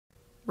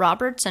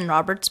Roberts and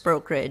Roberts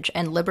Brokerage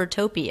and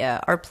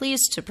Libertopia are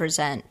pleased to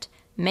present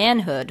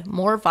Manhood,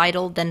 More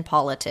Vital Than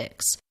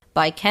Politics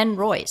by Ken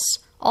Royce,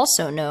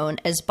 also known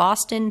as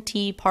Boston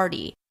Tea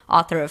Party,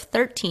 author of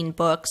 13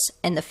 books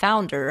and the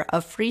founder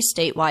of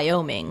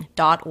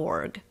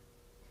freestatewyoming.org.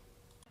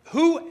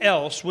 Who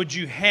else would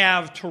you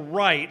have to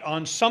write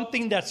on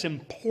something that's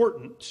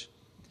important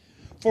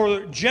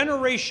for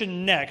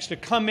generation next to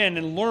come in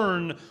and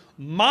learn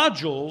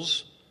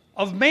modules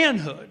of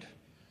manhood?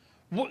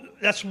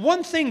 That's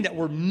one thing that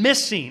we're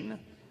missing.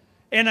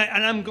 And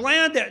I'm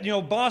glad that,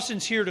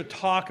 Boston's here to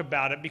talk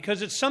about it,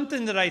 because it's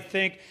something that I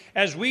think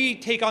as we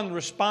take on the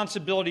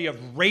responsibility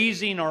of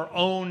raising our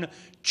own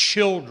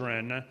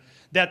children,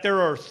 that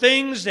there are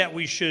things that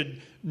we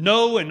should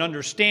know and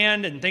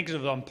understand and think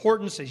of the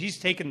importance that he's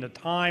taken the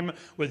time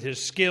with his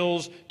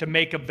skills to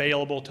make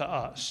available to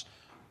us.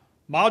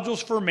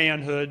 Modules for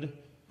Manhood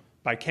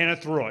by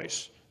Kenneth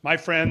Royce, my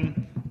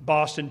friend,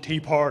 Boston Tea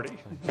Party.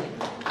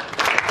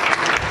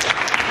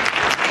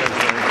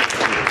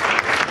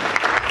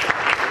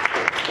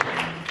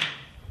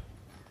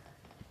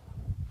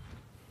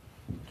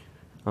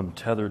 I'm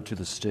tethered to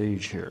the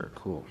stage here.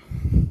 Cool.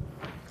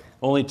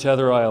 Only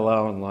tether I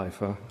allow in life,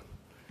 huh?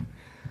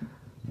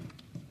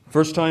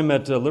 First time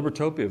at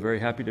Libertopia. Very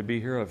happy to be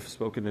here. I've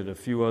spoken at a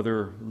few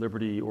other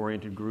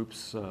liberty-oriented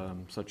groups,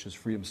 such as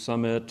Freedom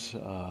Summit,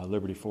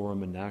 Liberty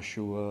Forum in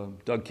Nashua,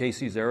 Doug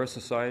Casey's Era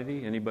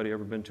Society. Anybody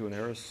ever been to an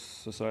Era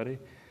Society?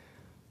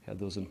 Had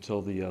those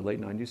until the late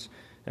 90s.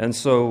 And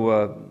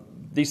so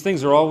these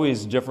things are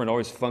always different,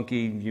 always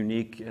funky,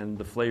 unique, and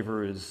the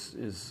flavor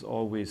is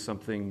always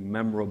something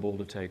memorable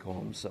to take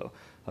home. So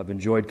I've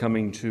enjoyed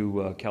coming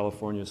to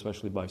California,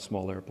 especially by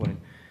small airplane.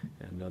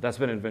 And that's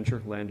been an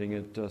adventure, landing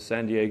at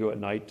San Diego at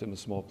night in a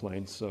small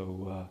plane.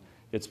 So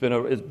it's been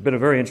a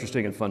very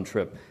interesting and fun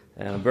trip.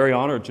 And I'm very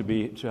honored to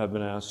have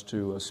been asked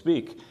to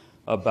speak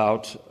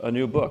about a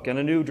new book and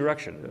a new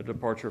direction, a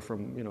departure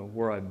from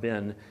where I've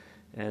been.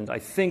 And I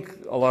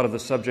think a lot of the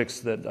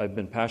subjects that I've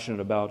been passionate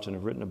about and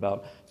have written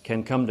about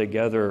can come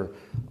together,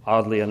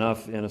 oddly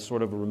enough, in a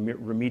sort of a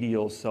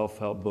remedial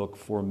self-help book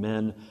for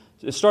men.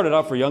 It started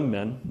out for young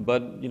men,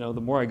 but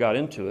the more I got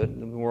into it,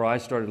 the more I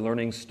started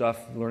learning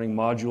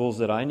modules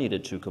that I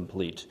needed to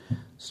complete,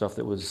 stuff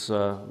that was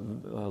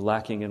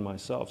lacking in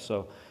myself.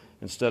 So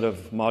instead of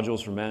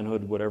modules for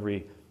manhood, what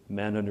every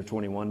man under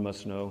 21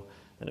 must know,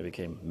 and it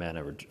became man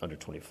under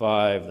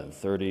 25, then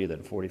 30,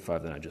 then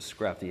 45. Then I just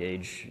scrapped the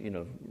age,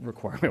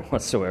 requirement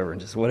whatsoever,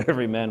 and just what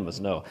every man must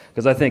know.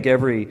 Because I think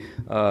every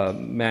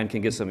man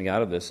can get something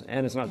out of this,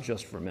 and it's not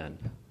just for men,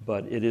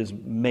 but it is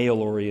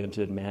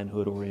male-oriented,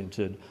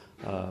 manhood-oriented,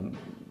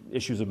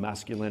 issues of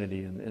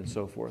masculinity and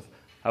so forth.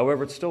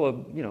 However, it's still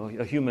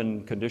a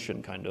human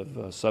condition kind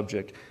of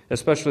subject,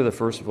 especially the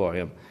first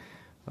volume.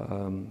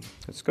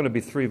 It's going to be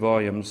 3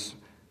 volumes.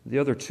 The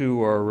other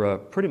 2 are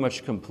pretty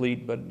much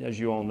complete, but as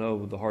you all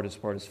know, the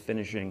hardest part is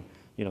finishing,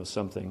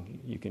 something.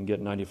 You can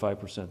get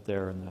 95%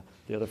 there, and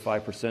the other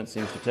 5%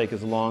 seems to take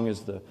as long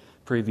as the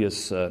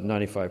previous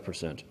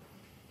 95%.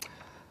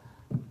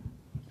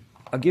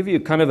 I'll give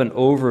you kind of an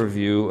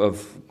overview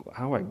of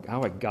how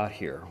I got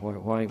here.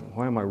 Why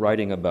am I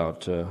writing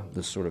about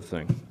this sort of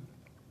thing?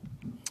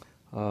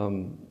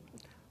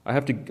 I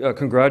have to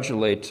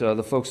congratulate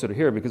the folks that are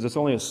here, because it's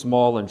only a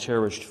small and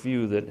cherished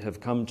few that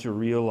have come to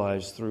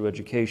realize through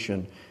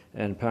education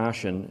and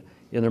passion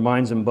in their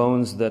minds and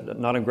bones that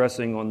not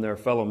aggressing on their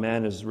fellow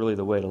man is really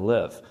the way to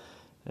live.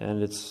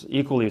 And it's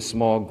equally a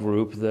small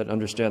group that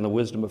understand the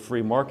wisdom of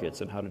free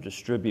markets and how to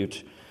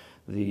distribute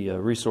the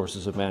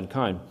resources of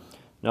mankind.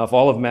 Now, if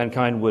all of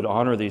mankind would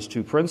honor these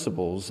 2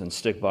 principles and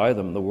stick by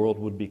them, the world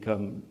would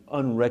become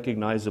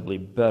unrecognizably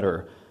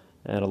better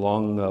and a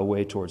long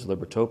way towards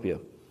Libertopia.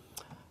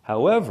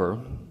 However,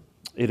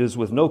 it is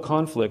with no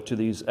conflict to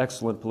these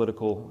excellent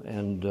political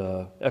and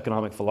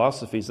economic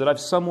philosophies that I've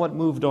somewhat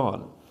moved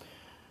on.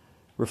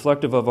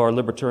 Reflective of our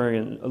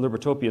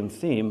libertopian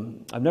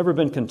theme, I've never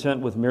been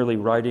content with merely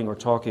writing or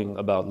talking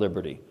about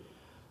liberty.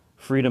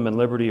 Freedom and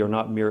liberty are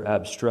not mere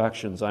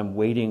abstractions I'm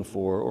waiting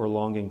for or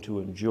longing to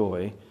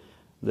enjoy.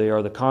 They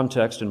are the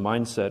context and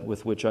mindset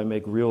with which I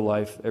make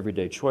real-life,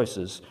 everyday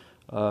choices.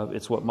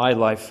 It's what my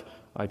life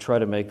I try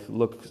to make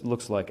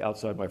looks like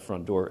outside my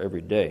front door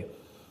every day.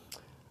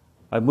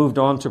 I've moved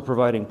on to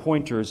providing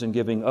pointers and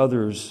giving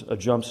others a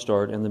jump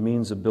start and the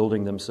means of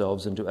building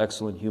themselves into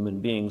excellent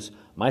human beings,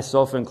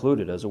 myself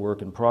included, as a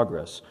work in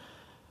progress.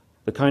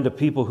 The kind of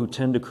people who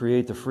tend to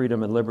create the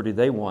freedom and liberty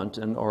they want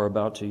and are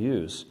about to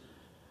use.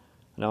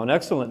 Now, an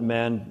excellent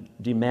man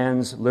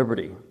demands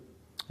liberty.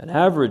 An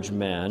average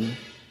man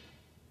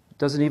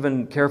doesn't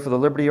even care for the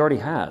liberty he already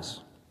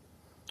has.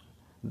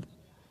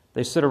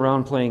 They sit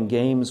around playing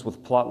games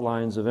with plot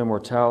lines of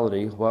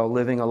immortality while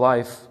living a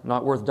life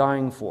not worth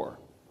dying for.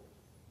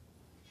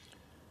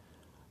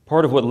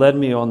 Part of what led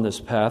me on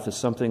this path is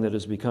something that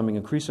is becoming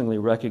increasingly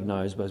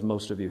recognized by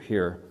most of you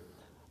here,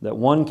 that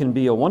one can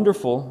be a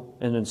wonderful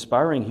and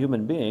inspiring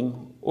human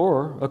being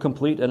or a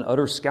complete and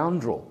utter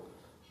scoundrel,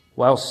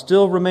 while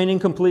still remaining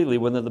completely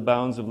within the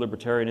bounds of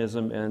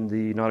libertarianism and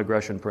the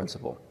non-aggression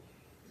principle.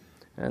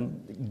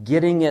 And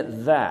getting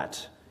at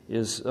that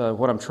is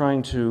what I'm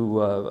trying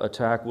to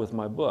attack with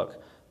my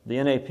book.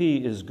 The NAP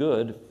is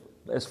good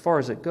as far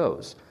as it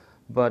goes,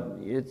 but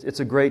it's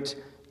a great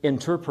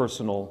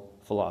interpersonal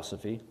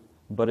philosophy,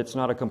 but it's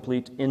not a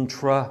complete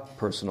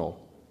intrapersonal,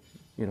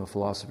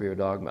 philosophy or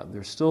dogma.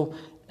 There's still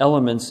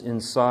elements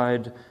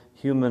inside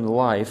human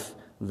life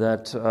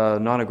that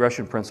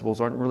non-aggression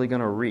principles aren't really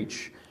going to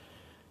reach.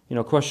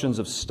 Questions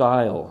of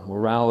style,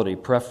 morality,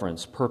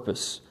 preference,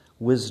 purpose,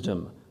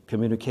 wisdom,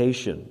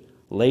 communication,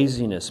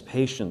 laziness,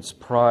 patience,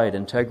 pride,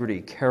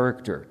 integrity,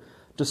 character,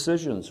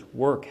 decisions,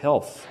 work,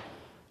 health,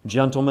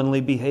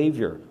 gentlemanly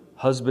behavior,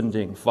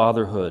 husbanding,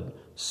 fatherhood,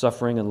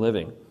 suffering, and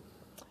living.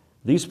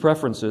 These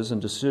preferences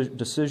and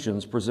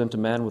decisions present a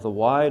man with a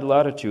wide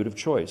latitude of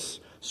choice,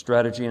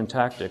 strategy, and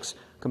tactics,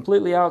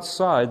 completely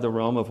outside the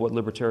realm of what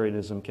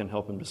libertarianism can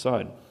help him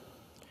decide.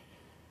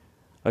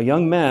 A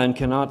young man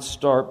cannot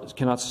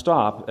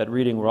stop at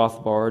reading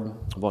Rothbard,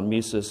 von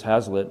Mises,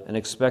 Hazlitt, and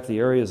expect the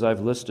areas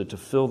I've listed to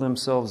fill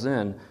themselves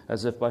in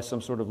as if by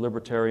some sort of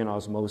libertarian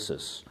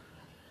osmosis.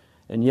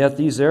 And yet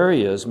these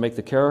areas make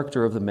the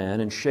character of the man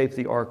and shape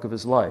the arc of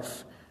his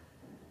life.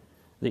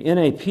 The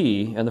NAP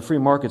and the free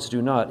markets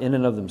do not, in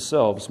and of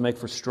themselves, make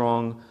for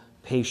strong,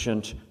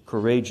 patient,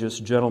 courageous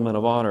gentlemen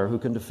of honor who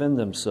can defend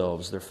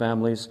themselves, their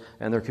families,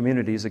 and their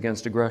communities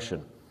against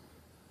aggression.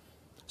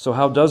 So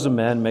how does a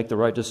man make the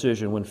right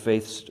decision when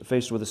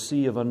faced with a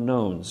sea of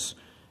unknowns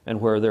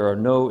and where there are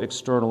no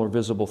external or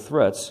visible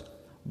threats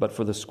but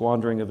for the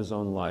squandering of his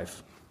own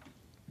life?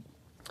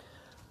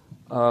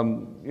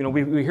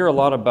 We hear a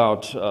lot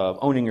about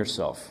owning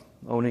yourself,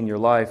 owning your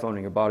life,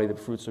 owning your body, the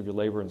fruits of your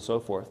labor, and so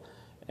forth.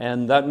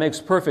 And that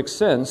makes perfect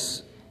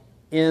sense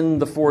in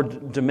the four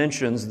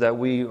dimensions that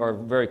we are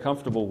very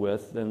comfortable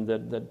with and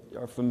that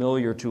are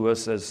familiar to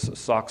us as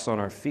socks on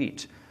our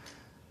feet.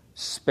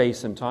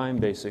 Space and time,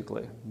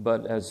 basically.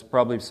 But as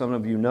probably some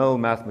of you know,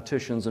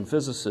 mathematicians and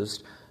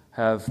physicists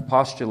have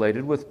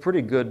postulated with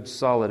pretty good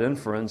solid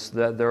inference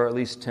that there are at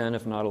least 10,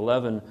 if not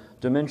 11,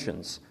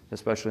 dimensions,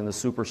 especially in the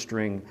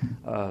superstring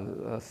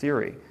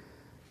theory.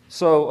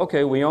 So,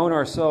 okay, we own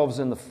ourselves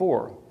in the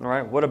 4. All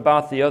right, what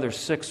about the other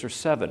 6 or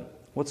 7?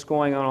 What's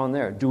going on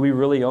there? Do we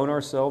really own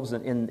ourselves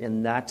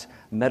in that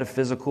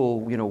metaphysical,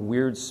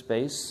 weird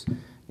space?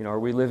 Are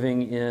we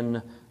living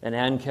in an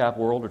ANCAP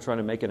world or trying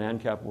to make an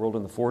ANCAP world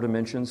in the 4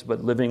 dimensions,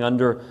 but living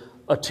under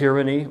a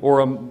tyranny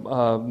or a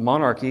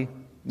monarchy,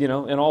 in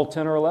all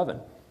 10 or 11,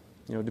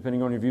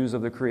 depending on your views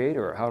of the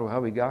Creator or how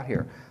we got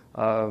here.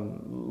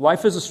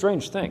 Life is a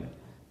strange thing.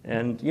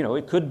 And,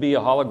 it could be a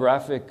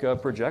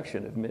holographic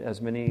projection,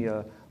 as many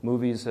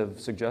movies have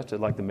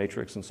suggested, like The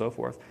Matrix and so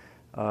forth.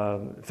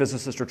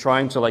 Physicists are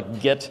trying to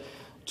get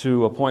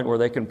to a point where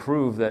they can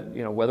prove that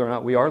whether or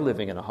not we are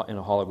living in a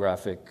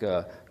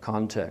holographic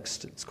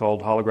context. It's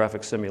called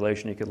holographic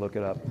simulation. You could look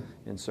it up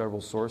in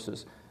several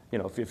sources.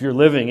 If you're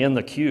living in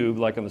the cube,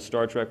 like in the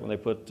Star Trek when they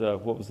put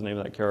what was the name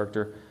of that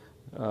character?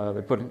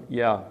 They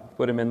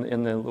put him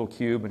in the little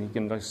cube, and he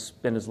can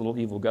spin his little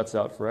evil guts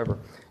out forever.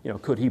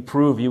 Could he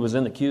prove he was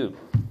in the cube?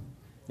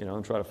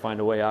 And try to find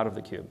a way out of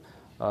the cube.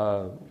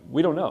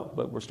 We don't know,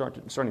 but we're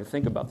starting to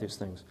think about these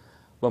things.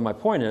 But my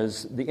point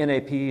is, the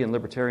NAP and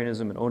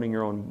libertarianism and owning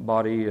your own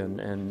body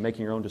and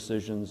making your own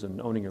decisions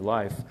and owning your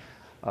life,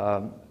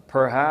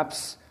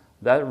 perhaps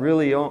that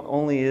really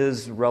only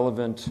is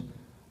relevant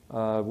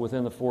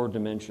within the 4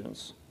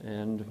 dimensions.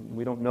 And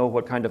we don't know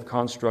what kind of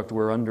construct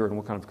we're under and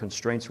what kind of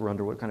constraints we're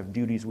under, what kind of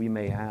duties we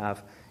may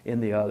have in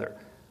the other.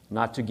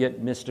 Not to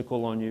get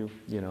mystical on you,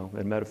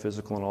 and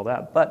metaphysical and all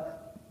that,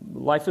 but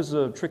life is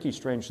a tricky,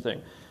 strange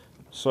thing.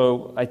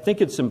 So I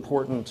think it's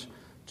important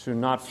to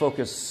not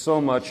focus so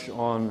much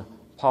on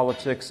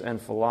politics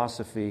and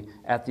philosophy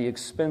at the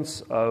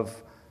expense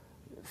of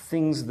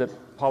things that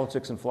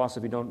politics and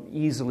philosophy don't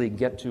easily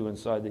get to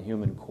inside the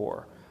human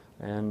core.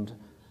 And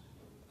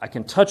I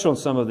can touch on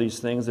some of these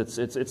things.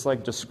 It's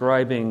like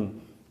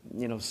describing,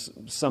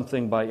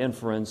 something by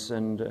inference,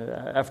 and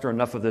after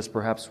enough of this,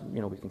 perhaps,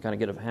 we can kind of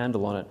get a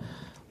handle on it.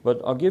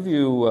 But I'll give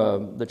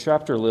you the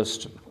chapter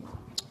list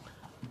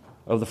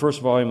of the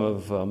first volume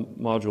of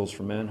Modules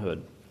for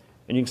Manhood.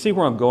 And you can see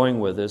where I'm going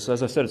with this.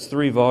 As I said, it's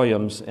 3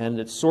 volumes, and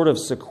it's sort of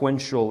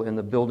sequential in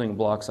the building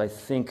blocks, I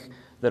think,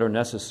 that are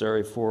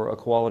necessary for a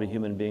quality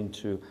human being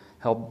to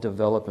help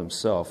develop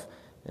himself.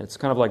 And it's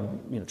kind of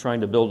like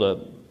trying to build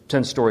a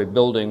 10-story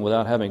building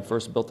without having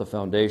first built the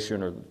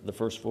foundation or the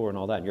first floor and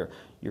all that. And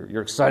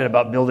you're excited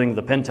about building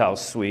the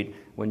penthouse suite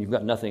when you've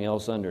got nothing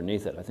else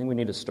underneath it. I think we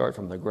need to start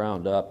from the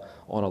ground up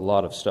on a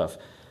lot of stuff.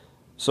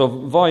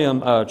 So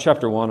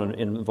chapter 1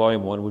 in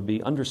volume 1 would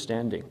be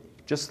understanding.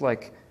 Just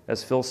like,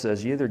 as Phil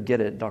says, you either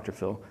get it, Dr.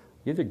 Phil,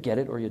 you either get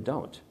it or you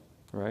don't,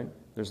 right?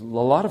 There's a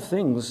lot of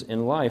things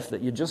in life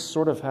that you just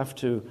sort of have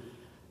to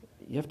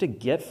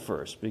get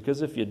first,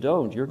 because if you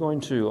don't, you're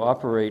going to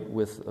operate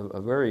with a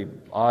very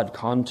odd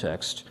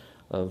context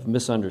of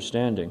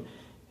misunderstanding.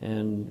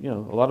 And, a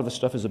lot of the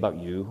stuff is about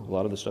you. A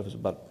lot of the stuff is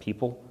about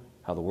people,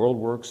 how the world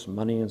works,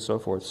 money, and so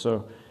forth.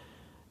 So,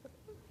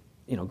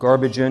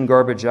 garbage in,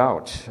 garbage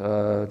out,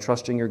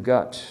 trusting your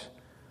gut,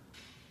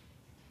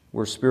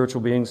 We're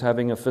spiritual beings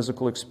having a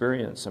physical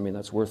experience. I mean,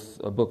 that's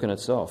worth a book in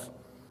itself.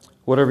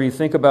 Whatever you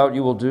think about,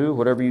 you will do.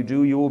 Whatever you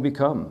do, you will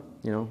become.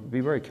 Be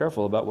very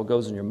careful about what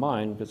goes in your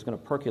mind, because it's going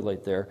to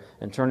percolate there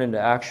and turn into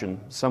action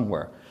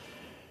somewhere.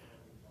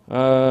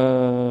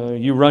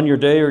 You run your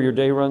day, or your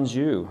day runs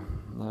you.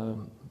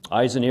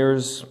 Eyes and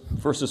ears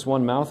versus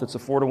one mouth, it's a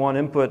 4-to-1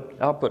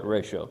 input-output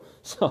ratio.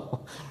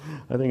 So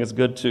I think it's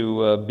good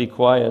to be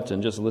quiet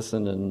and just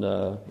listen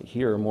and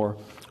hear more.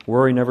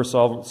 Worry never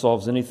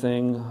solves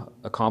anything.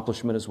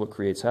 Accomplishment is what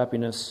creates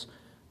happiness.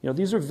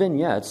 These are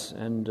vignettes,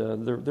 and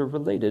they're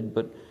related,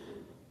 but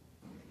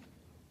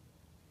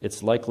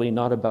it's likely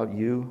not about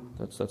you.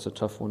 That's a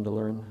tough one to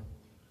learn.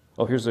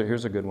 Oh, here's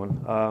a good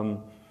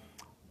one.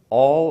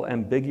 All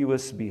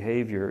ambiguous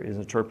behavior is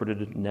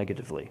interpreted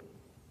negatively.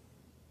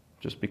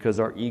 Just because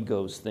our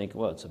egos think,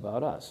 well, it's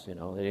about us. They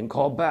didn't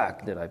call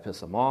back. Did I piss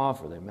them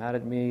off? Are they mad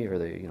at me? Or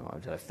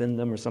did I offend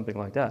them or something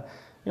like that?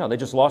 They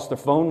just lost their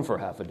phone for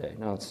half a day.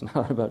 No, it's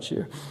not about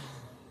you.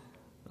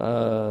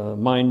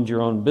 Mind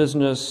your own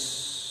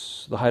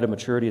business. The height of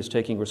maturity is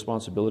taking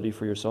responsibility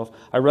for yourself.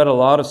 I read a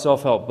lot of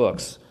self-help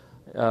books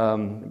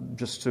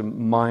just to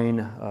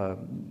mine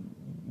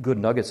good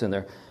nuggets in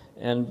there.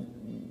 And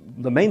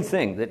the main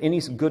thing that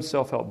any good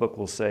self-help book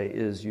will say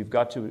is you've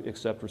got to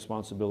accept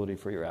responsibility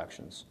for your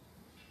actions.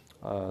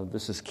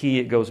 This is key.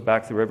 It goes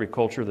back through every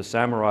culture. The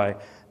samurai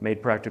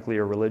made practically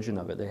a religion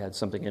of it. They had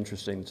something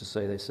interesting to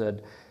say. They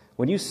said,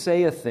 when you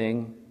say a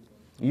thing,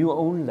 you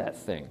own that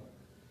thing.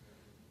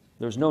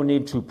 There's no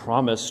need to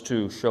promise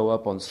to show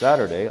up on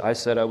Saturday. I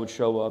said I would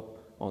show up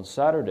on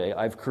Saturday.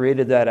 I've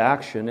created that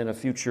action in a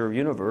future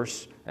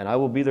universe, and I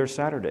will be there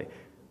Saturday.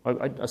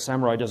 A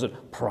samurai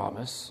doesn't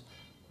promise.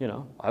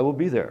 I will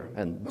be there,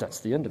 and that's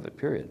the end of it,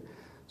 period.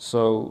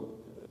 So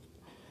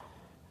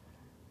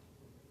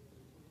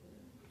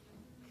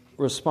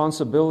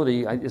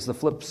responsibility is the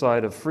flip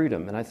side of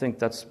freedom, and I think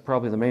that's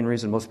probably the main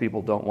reason most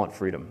people don't want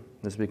freedom,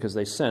 is because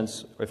they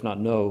sense, if not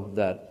know,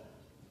 that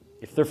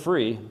if they're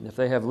free, if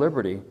they have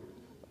liberty,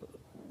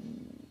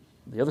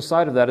 the other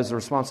side of that is the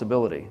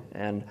responsibility.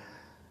 And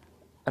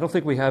I don't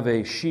think we have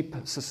a sheep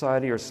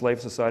society or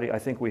slave society. I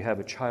think we have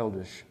a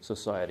childish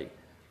society,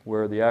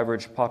 where the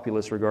average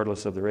populace,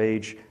 regardless of their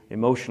age,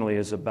 emotionally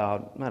is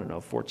about,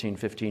 14,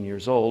 15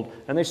 years old,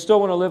 and they still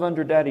want to live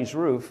under daddy's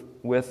roof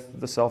with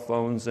the cell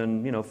phones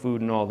and,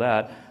 food and all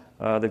that.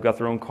 They've got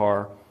their own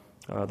car.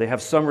 They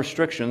have some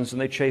restrictions,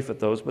 and they chafe at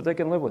those, but they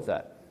can live with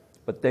that.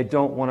 But they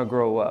don't want to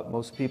grow up.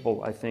 Most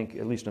people, I think,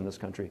 at least in this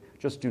country,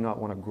 just do not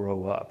want to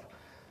grow up.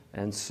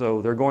 And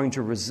so they're going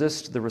to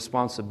resist the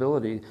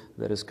responsibility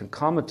that is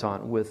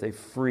concomitant with a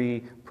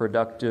free,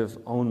 productive,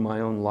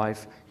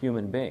 own-my-own-life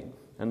human being.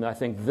 And I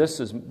think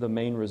this is the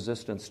main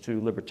resistance to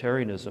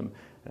libertarianism,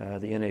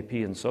 the NAP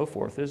and so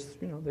forth, is,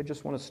 they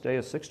just want to stay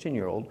a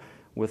 16-year-old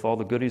with all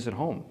the goodies at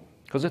home,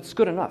 because it's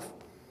good enough.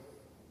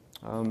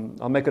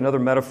 I'll make another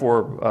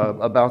metaphor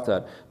about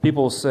that.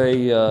 People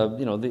say,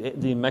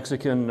 the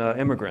Mexican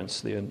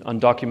immigrants, the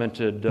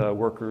undocumented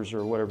workers,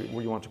 or whatever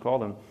you want to call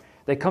them,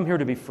 they come here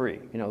to be free.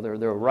 They're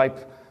a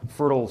ripe,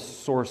 fertile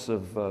source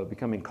of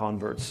becoming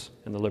converts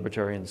in the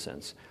libertarian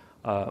sense.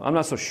 I'm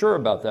not so sure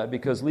about that,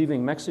 because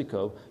leaving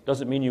Mexico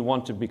doesn't mean you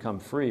want to become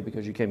free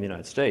because you came to the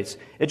United States.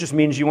 It just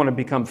means you want to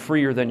become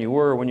freer than you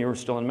were when you were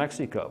still in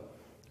Mexico,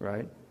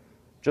 right?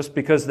 Just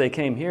because they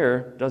came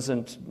here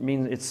doesn't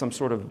mean it's some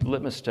sort of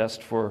litmus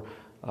test for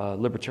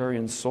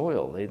libertarian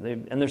soil.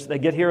 They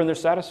get here and they're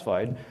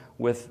satisfied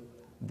with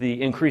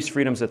the increased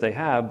freedoms that they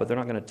have, but they're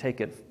not going to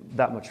take it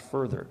that much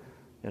further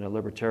in a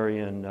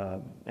libertarian,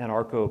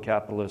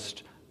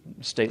 anarcho-capitalist,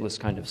 stateless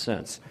kind of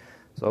sense.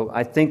 So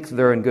I think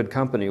they're in good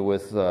company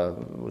with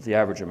the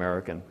average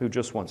American who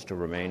just wants to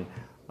remain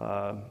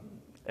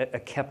a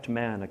kept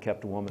man, a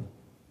kept woman.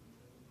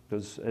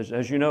 Because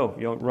as you know,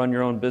 run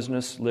your own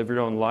business, live your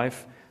own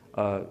life.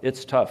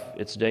 It's tough.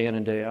 It's day in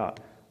and day out,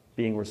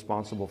 being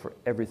responsible for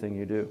everything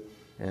you do.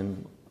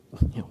 And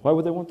why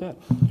would they want that?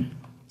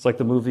 It's like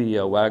the movie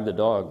Wag the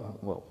Dog.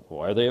 Well,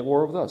 why are they at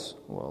war with us?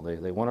 Well,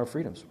 they want our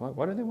freedoms.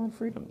 Why do they want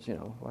freedoms?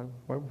 Why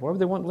would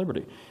they want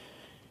liberty?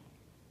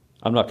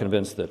 I'm not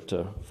convinced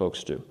that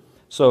folks do.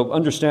 So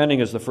understanding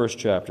is the first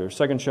chapter.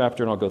 Second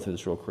chapter, and I'll go through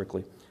this real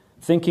quickly.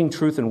 Thinking,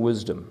 truth, and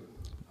wisdom.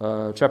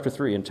 Chapter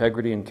 3,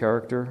 integrity and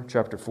character.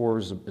 Chapter 4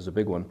 is a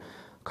big one.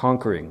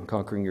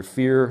 Conquering your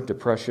fear,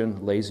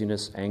 depression,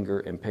 laziness,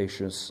 anger,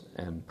 impatience,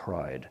 and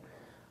pride.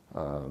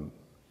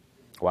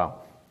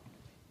 Wow.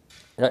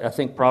 I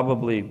think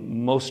probably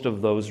most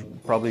of those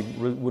probably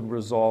would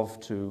resolve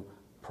to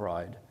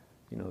pride.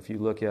 If you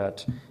look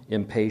at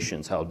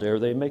impatience, how dare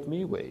they make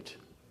me wait?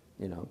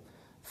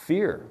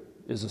 Fear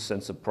is a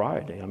sense of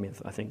pride.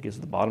 I think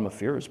the bottom of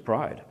fear is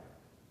pride.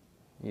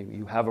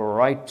 You have a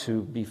right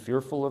to be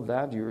fearful of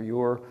that.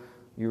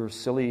 Your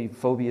silly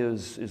phobia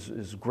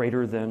is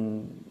greater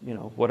than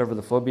whatever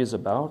the phobia is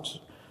about.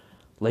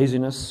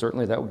 Laziness,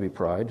 certainly that would be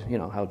pride.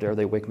 How dare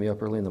they wake me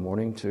up early in the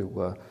morning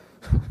to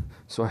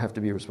so I have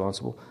to be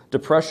responsible.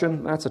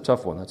 Depression, that's a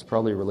tough one. That's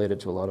probably related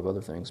to a lot of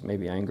other things,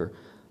 maybe anger.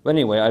 But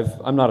anyway,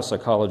 I'm not a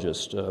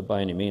psychologist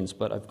by any means,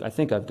 but I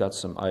think I've got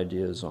some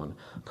ideas on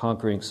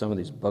conquering some of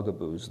these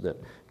bugaboos that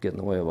get in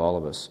the way of all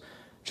of us.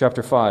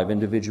 Chapter 5,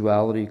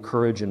 individuality,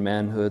 courage, and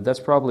manhood. That's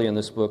probably in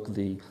this book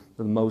the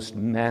most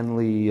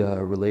manly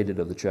related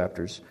of the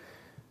chapters.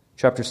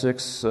 Chapter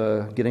 6,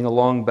 getting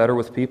along better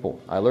with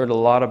people. I learned a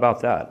lot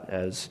about that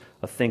as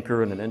a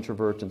thinker and an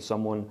introvert and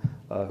someone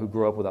who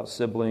grew up without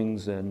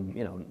siblings and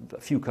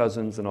a few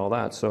cousins and all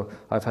that. So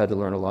I've had to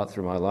learn a lot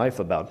through my life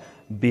about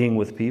being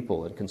with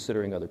people and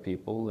considering other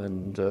people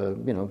and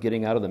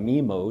getting out of the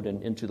me mode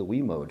and into the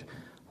we mode.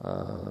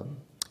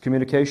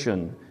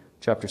 Communication,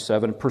 chapter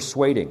 7,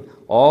 persuading.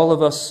 All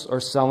of us are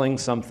selling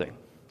something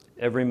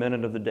every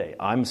minute of the day.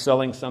 I'm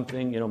selling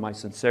something, my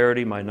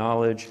sincerity, my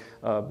knowledge,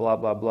 blah,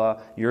 blah, blah.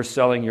 You're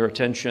selling your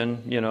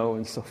attention,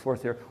 and so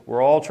forth here.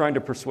 We're all trying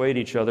to persuade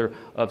each other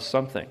of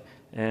something.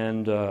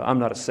 And I'm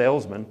not a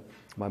salesman.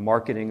 My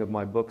marketing of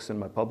my books and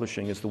my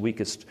publishing is the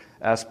weakest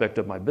aspect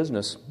of my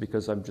business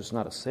because I'm just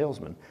not a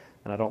salesman,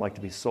 and I don't like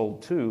to be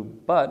sold to,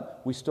 but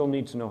we still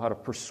need to know how to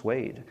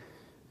persuade.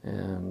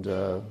 And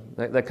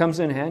that comes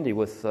in handy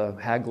with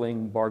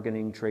haggling,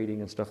 bargaining,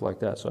 trading, and stuff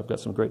like that. So I've got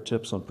some great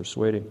tips on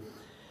persuading.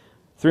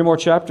 3 more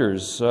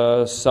chapters,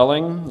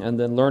 selling and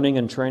then learning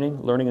and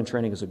training. Learning and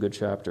training is a good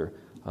chapter.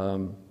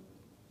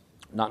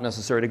 Not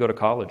necessary to go to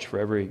college for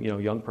every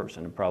young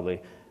person, and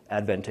probably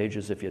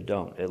advantageous if you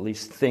don't. At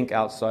least think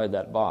outside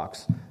that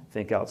box.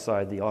 Think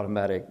outside the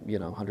automatic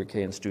 100K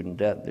in student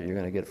debt that you're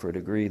going to get for a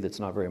degree that's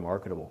not very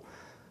marketable.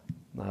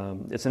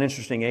 It's an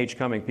interesting age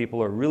coming.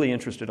 People are really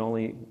interested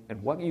only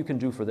in what you can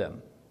do for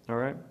them. All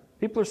right?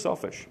 People are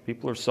selfish.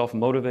 People are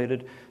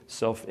self-motivated,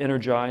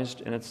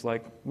 self-energized, and it's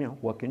like,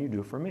 what can you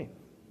do for me?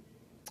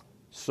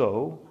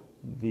 So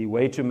the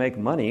way to make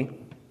money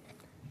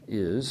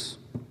is,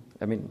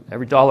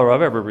 every dollar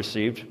I've ever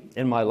received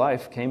in my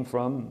life came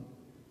from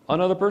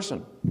another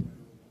person,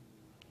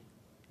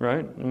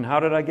 right? And how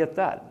did I get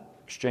that?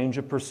 Exchange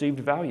of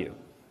perceived value.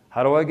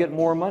 How do I get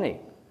more money?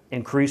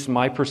 Increase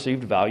my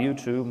perceived value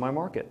to my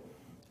market.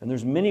 And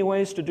there's many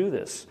ways to do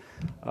this.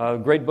 A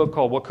great book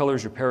called What Color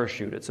is Your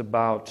Parachute? It's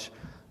about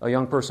a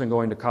young person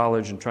going to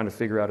college and trying to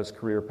figure out his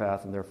career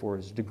path and therefore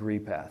his degree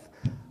path.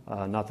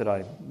 Not that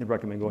I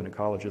recommend going to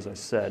college, as I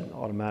said,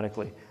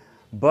 automatically.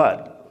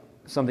 But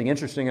something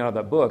interesting out of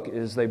that book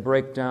is they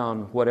break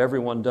down what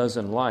everyone does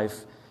in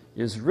life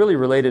is really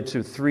related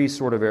to 3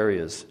 sort of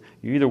areas.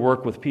 You either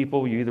work with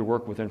people, you either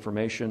work with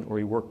information, or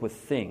you work with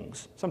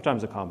things,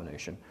 sometimes a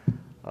combination.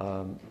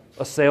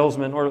 A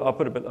salesman, or I'll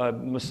put it, a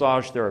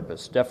massage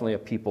therapist, definitely a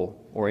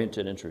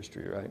people-oriented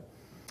industry, right?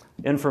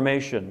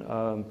 Information,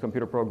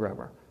 computer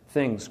programmer.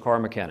 Things, car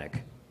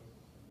mechanic.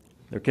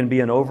 There can be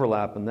an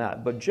overlap in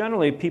that, but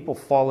generally people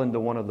fall into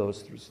one of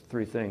those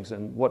 3 things,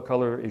 and What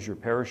Color is Your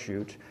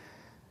Parachute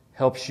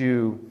helps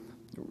you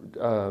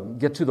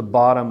get to the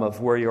bottom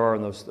of where you are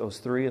in those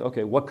 3.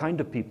 Okay, what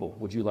kind of people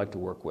would you like to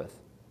work with?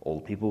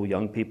 Old people,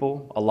 young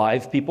people,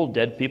 alive people,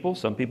 dead people.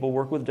 Some people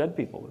work with dead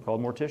people. They're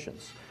called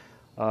morticians.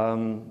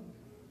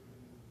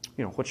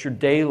 What's your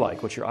day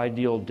like? What's your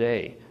ideal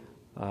day?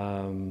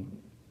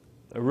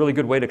 A really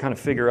good way to kind of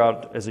figure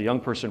out as a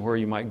young person where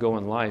you might go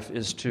in life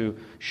is to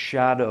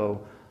shadow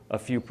a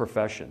few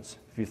professions.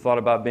 If you thought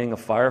about being a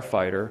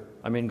firefighter,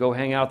 go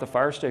hang out at the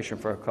fire station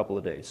for a couple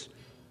of days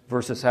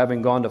versus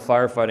having gone to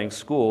firefighting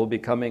school,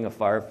 becoming a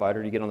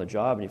firefighter, you get on the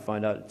job and you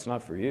find out it's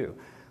not for you.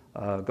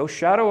 Go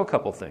shadow a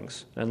couple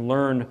things and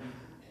learn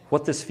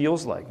what this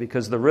feels like,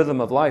 because the rhythm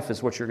of life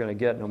is what you're going to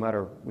get no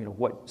matter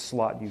what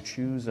slot you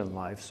choose in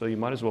life. So you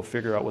might as well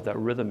figure out what that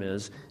rhythm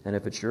is and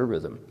if it's your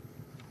rhythm.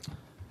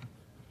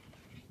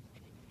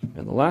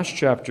 And the last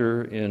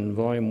chapter in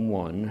Volume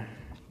 1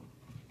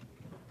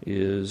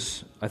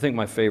 is, I think,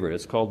 my favorite.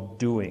 It's called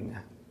Doing,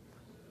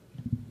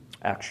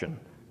 Action.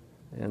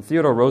 And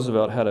Theodore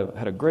Roosevelt had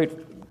a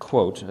great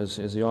quote, as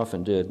he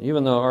often did,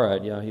 even though, all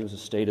right, yeah, he was a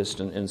statist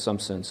in some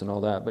sense and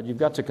all that, but you've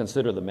got to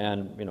consider the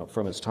man,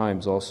 from his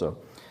times also.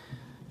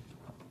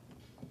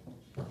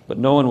 But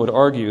no one would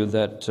argue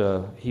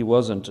that he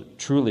wasn't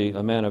truly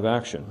a man of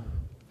action.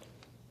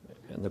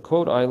 And the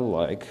quote I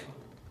like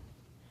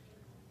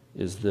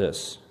is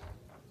this: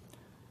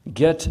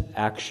 get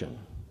action.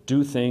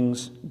 Do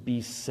things,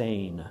 be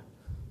sane.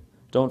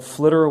 Don't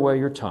flitter away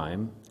your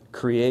time.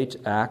 Create,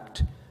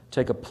 act,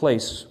 take a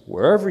place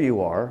wherever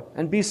you are,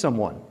 and be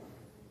someone.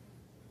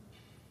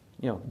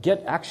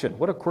 Get action.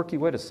 What a quirky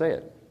way to say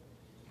it.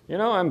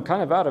 I'm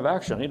kind of out of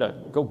action. I need to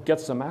go get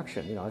some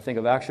action. I think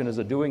of action as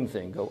a doing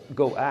thing.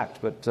 Go act.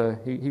 But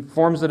he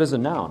forms it as a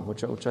noun,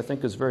 which I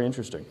think is very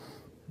interesting.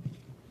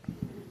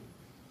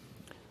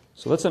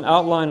 So that's an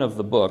outline of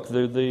the book.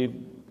 The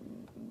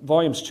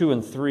volumes 2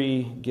 and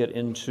 3 get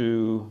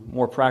into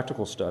more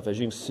practical stuff. As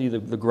you can see, the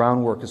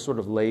groundwork is sort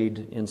of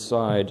laid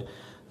inside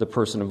the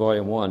person in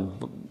Volume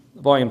 1.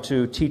 Volume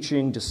 2,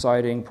 teaching,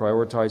 deciding,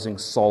 prioritizing,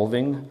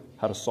 solving,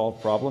 how to solve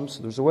problems.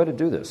 There's a way to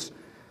do this.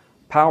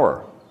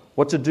 Power,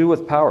 what to do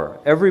with power.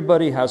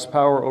 Everybody has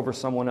power over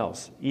someone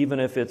else, even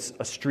if it's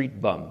a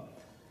street bum,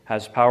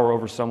 has power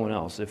over someone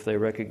else if they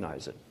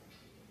recognize it.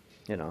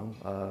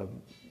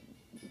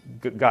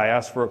 guy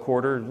asks for a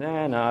quarter, no,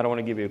 I don't want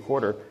to give you a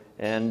quarter.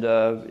 And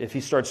if he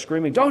starts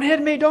screaming, don't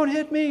hit me, don't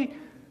hit me,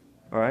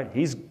 all right,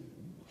 he's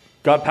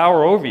got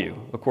power over you,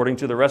 according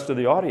to the rest of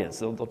the audience.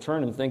 They'll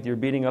turn and think you're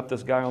beating up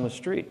this guy on the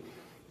street.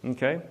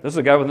 Okay? This is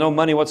a guy with no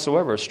money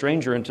whatsoever, a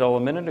stranger until a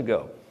minute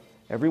ago.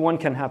 Everyone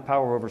can have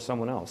power over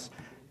someone else.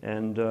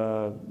 And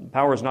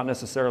power is not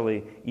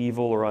necessarily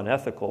evil or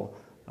unethical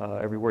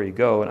everywhere you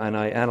go. And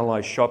I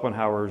analyzed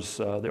Schopenhauer's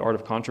The Art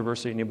of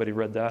Controversy. Anybody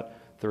read that?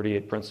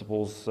 38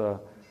 Principles.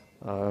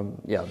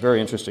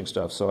 Very interesting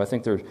stuff. So I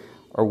think there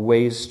are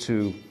ways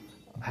to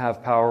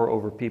have power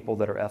over people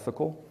that are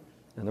ethical,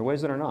 and there are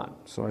ways that are not.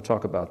 So I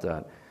talk about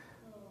that.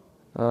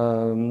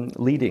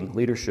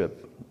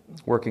 Leadership,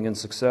 working in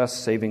success,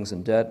 savings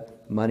and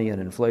debt, money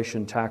and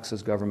inflation,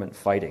 taxes, government,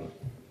 fighting.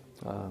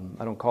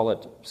 I don't call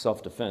it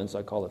self-defense,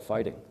 I call it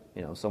fighting.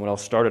 Someone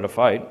else started a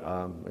fight.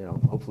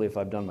 Hopefully if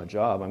I've done my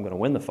job, I'm going to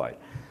win the fight.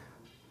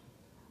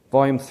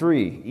 Volume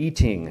 3,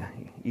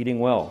 eating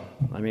well.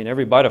 I mean,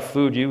 every bite of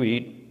food you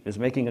eat is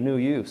making a new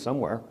you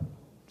somewhere.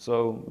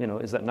 So,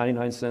 is that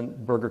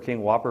 99-cent Burger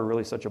King Whopper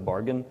really such a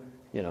bargain?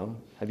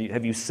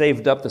 Have you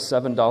saved up the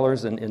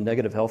 $7 in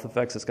negative health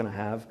effects it's going to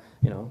have,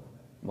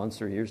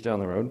 months or years down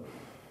the road?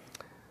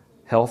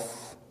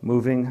 Health,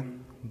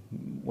 moving.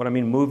 What I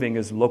mean moving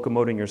is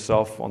locomoting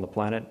yourself on the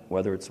planet,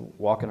 whether it's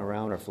walking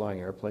around or flying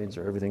airplanes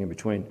or everything in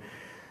between.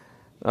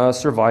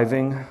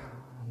 Surviving.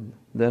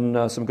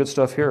 Then some good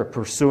stuff here.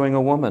 Pursuing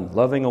a woman,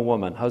 loving a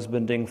woman,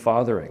 husbanding,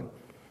 fathering.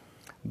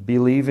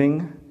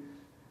 Believing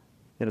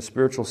in a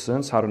spiritual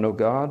sense, how to know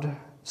God,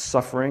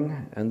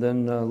 suffering, and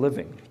then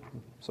living.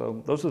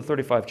 So those are the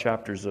 35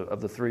 chapters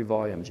of the 3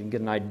 volumes. You can get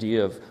an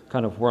idea of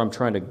kind of where I'm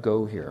trying to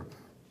go here.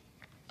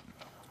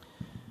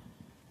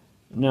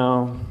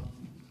 Now,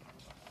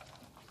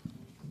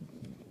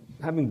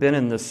 having been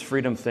in this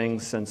freedom thing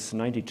since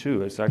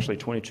 92, it's actually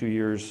 22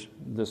 years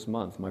this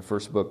month, my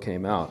first book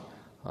came out.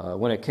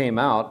 When it came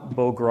out,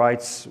 Bo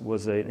Gritz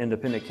was an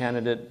independent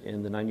candidate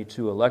in the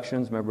 92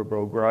 elections. Remember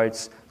Bo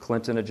Gritz?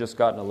 Clinton had just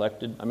gotten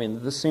elected. I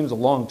mean, this seems a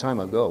long time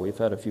ago. We've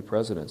had a few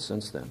presidents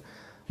since then.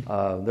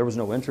 There was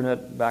no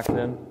internet back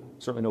then,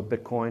 certainly no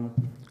Bitcoin.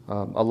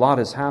 A lot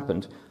has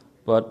happened,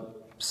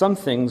 but some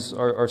things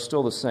are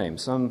still the same.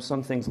 Some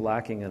things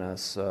lacking in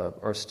us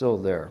are still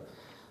there.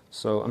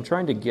 So I'm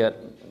trying to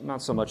get,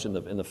 not so much in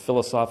the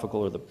philosophical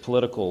or the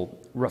political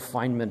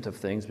refinement of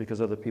things,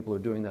 because other people are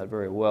doing that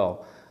very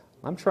well.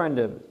 I'm trying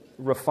to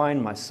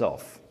refine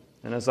myself.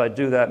 And as I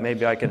do that,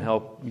 maybe I can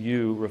help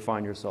you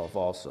refine yourself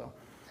also.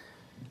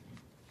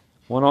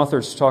 One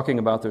author's talking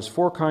about there's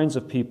 4 kinds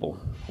of people.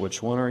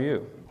 Which one are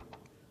you?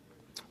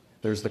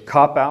 There's the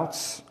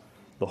cop-outs,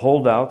 the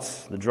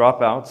holdouts, the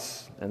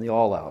dropouts, and the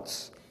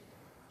all-outs.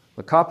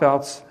 The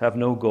cop-outs have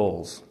no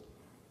goals.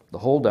 The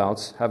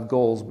holdouts have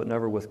goals but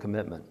never with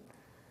commitment.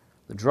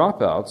 The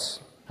dropouts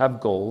have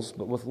goals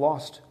but with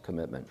lost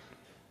commitment.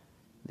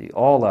 The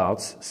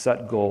all-outs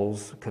set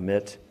goals,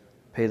 commit,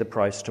 pay the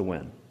price to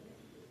win.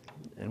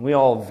 And we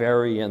all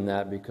vary in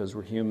that because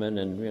we're human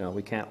and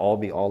we can't all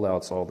be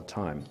all-outs all the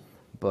time.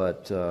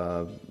 But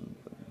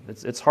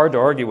it's hard to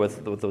argue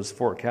with those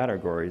 4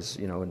 categories,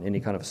 in any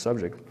kind of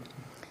subject.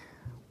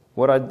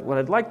 What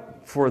I'd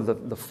like for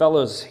the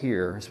fellows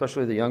here,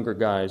 especially the younger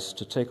guys,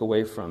 to take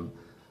away from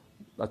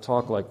a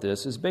talk like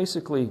this is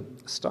basically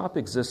stop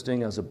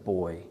existing as a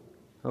boy,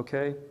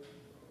 okay?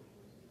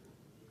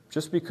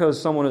 Just because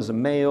someone is a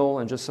male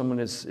and just someone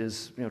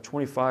is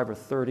 25 or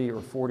 30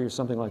 or 40 or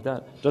something like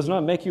that does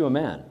not make you a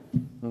man,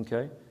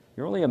 okay?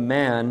 You're only a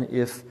man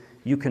if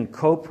you can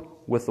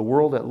cope with the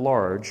world at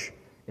large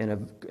in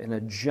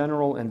a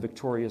general and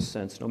victorious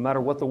sense, no matter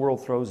what the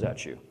world throws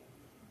at you.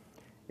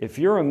 If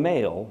you're a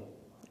male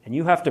and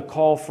you have to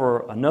call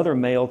for another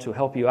male to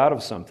help you out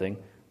of something,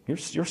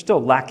 you're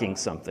still lacking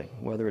something,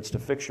 whether it's to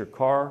fix your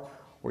car,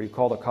 or you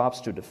call the cops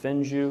to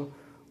defend you,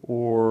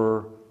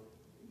 or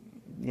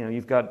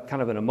you've got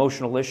kind of an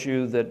emotional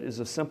issue that is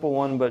a simple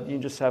one, but you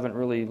just haven't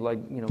really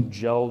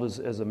gelled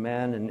as a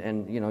man,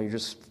 and you're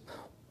just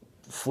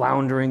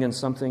floundering in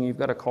something. You've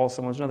got to call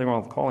someone. There's nothing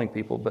wrong with calling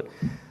people, but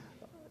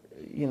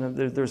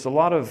there's a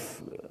lot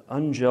of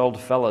ungelled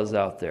fellas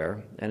out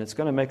there, and it's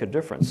going to make a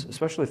difference,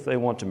 especially if they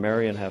want to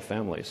marry and have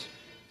families,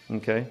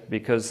 okay?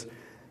 Because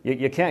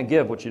you can't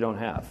give what you don't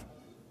have.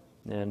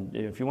 And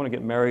if you want to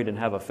get married and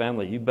have a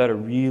family, you better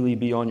really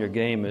be on your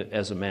game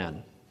as a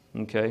man,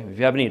 okay? If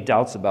you have any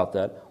doubts about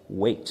that,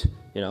 wait.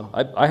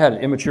 I had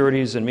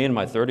immaturities in me in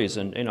my 30s,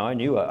 and I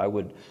knew I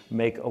would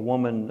make a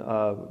woman,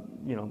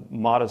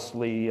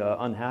 modestly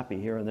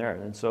unhappy here and there.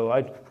 And so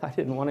I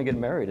didn't want to get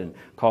married and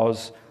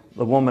cause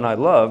the woman I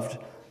loved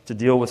to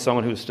deal with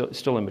someone who's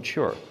still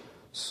immature.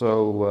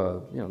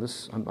 So,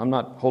 I'm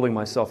not holding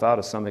myself out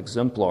as some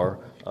exemplar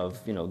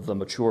of, the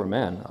mature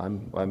man.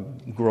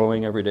 I'm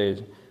growing every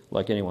day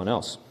like anyone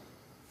else.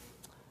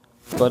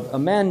 But a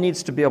man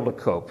needs to be able to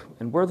cope.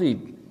 And where the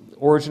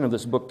origin of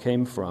this book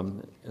came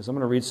from is I'm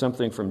going to read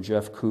something from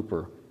Jeff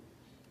Cooper.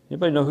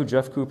 Anybody know who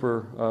Jeff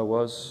Cooper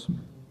was?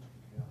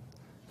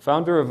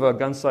 Founder of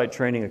Gunsight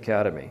Training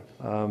Academy.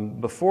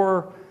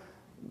 Before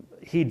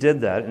he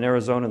did that in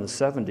Arizona in the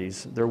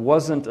 70s, there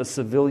wasn't a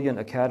civilian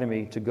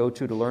academy to go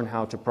to learn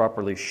how to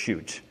properly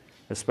shoot,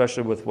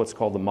 especially with what's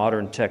called the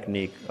modern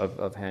technique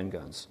of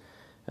handguns.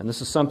 And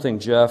this is something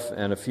Jeff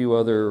and a few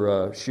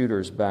other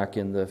shooters back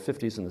in the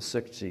 50s and the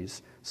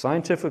 60s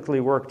scientifically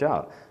worked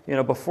out.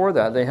 Before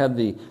that, they had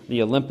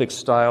the Olympic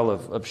style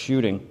of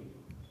shooting.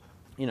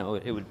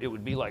 It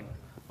would be like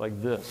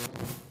this.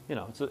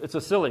 It's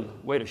a silly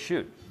way to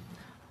shoot.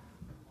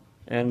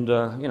 And,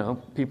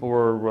 people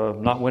were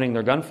not winning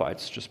their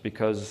gunfights just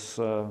because,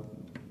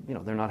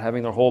 they're not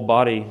having their whole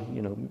body,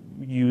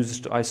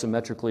 used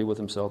isometrically with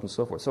themselves and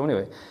so forth. So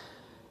anyway,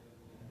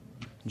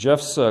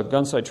 Jeff's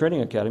Gunsight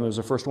Training Academy was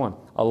the first one.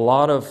 A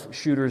lot of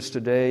shooters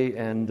today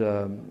and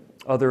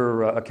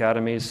other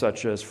academies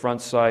such as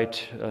Front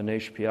Sight,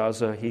 Nash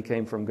Piazza, he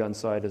came from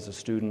Gunsight as a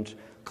student.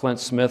 Clint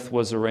Smith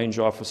was a range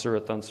officer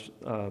at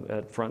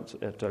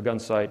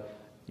Gunsight.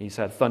 He's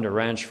had Thunder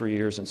Ranch for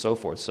years and so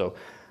forth. So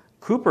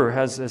Cooper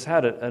has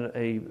had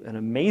an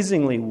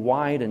amazingly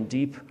wide and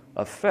deep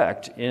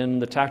effect in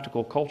the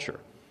tactical culture.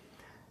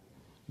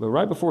 But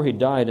right before he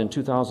died in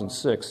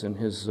 2006, in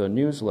his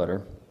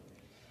newsletter,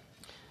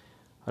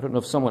 I don't know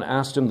if someone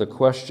asked him the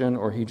question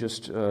or he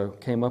just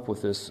came up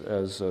with this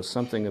as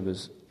something of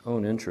his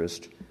own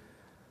interest.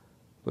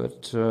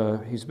 But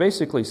he's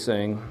basically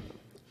saying,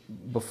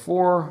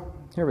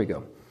 here we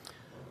go.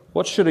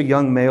 What should a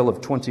young male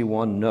of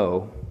 21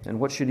 know, and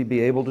what should he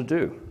be able to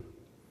do?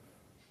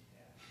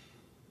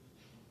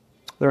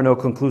 There are no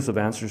conclusive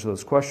answers to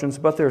those questions,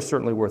 but they're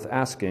certainly worth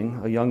asking.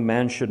 A young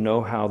man should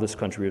know how this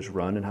country is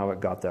run and how it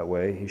got that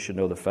way. He should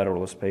know the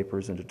Federalist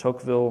Papers and de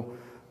Tocqueville,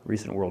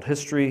 recent world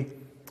history.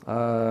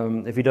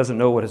 If he doesn't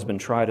know what has been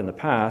tried in the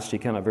past, he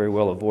cannot very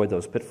well avoid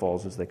those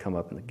pitfalls as they come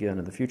up again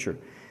in the future.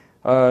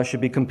 Should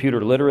be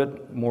computer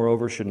literate.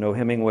 Moreover, should know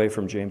Hemingway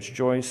from James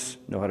Joyce,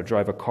 know how to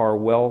drive a car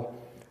well,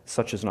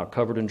 such as not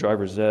covered in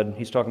driver's ed.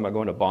 He's talking about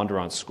going to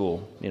Bondurant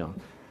school.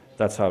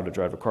 That's how to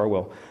drive a car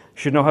well.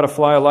 Should know how to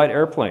fly a light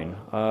airplane.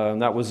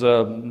 That was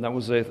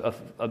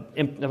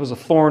a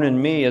thorn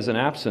in me as an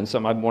absence. I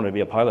wanted to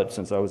be a pilot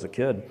since I was a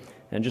kid,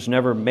 and just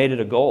never made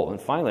it a goal.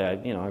 And finally,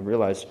 I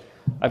realized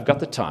I've got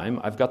the time,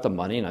 I've got the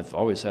money, and I've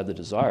always had the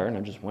desire, and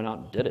I just went out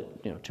and did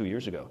it, 2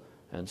 years ago.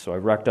 And so I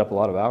racked up a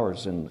lot of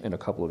hours in a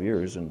couple of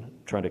years and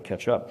trying to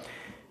catch up.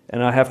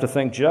 And I have to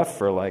thank Jeff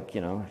for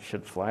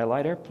should fly a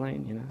light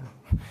airplane,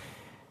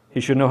 He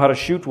should know how to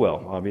shoot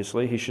well,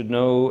 obviously. He should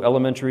know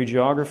elementary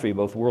geography,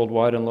 both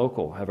worldwide and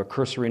local, have a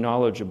cursory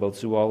knowledge of both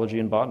zoology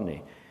and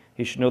botany.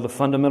 He should know the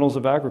fundamentals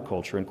of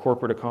agriculture and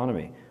corporate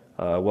economy,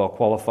 well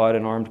qualified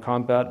in armed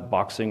combat,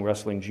 boxing,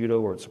 wrestling,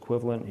 judo, or its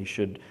equivalent. He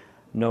should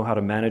know how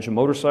to manage a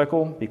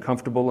motorcycle, be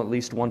comfortable in at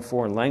least one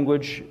foreign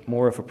language,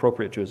 more if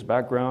appropriate to his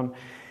background.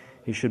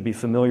 He should be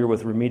familiar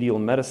with remedial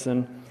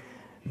medicine.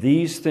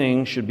 These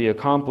things should be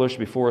accomplished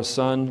before a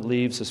son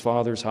leaves his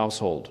father's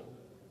household.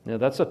 Now,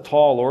 that's a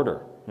tall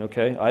order.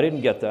 Okay, I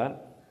didn't get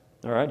that.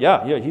 All right,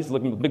 yeah, he's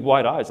looking with big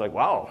wide eyes like,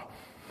 wow,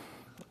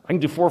 I can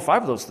do 4 or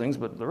 5 of those things,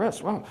 but the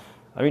rest, wow.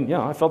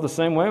 I felt the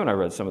same way when I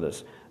read some of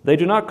this. They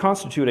do not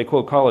constitute a,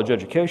 quote, college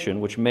education,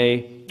 which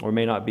may or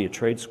may not be a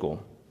trade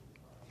school.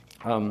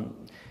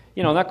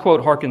 That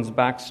quote harkens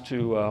back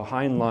to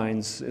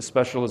Heinlein's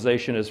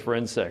specialization as for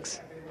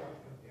insects.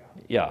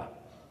 Yeah,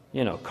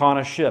 con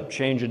a ship,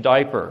 change a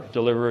diaper,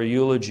 deliver a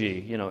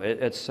eulogy,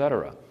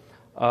 etc.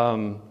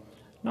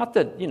 Not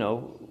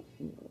that,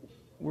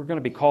 we're going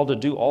to be called to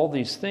do all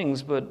these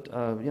things, but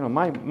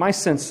my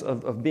sense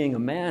of being a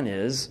man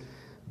is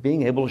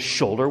being able to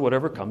shoulder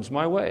whatever comes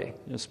my way,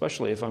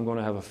 especially if I'm going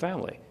to have a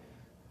family.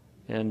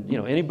 And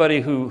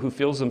anybody who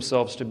feels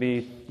themselves to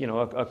be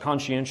a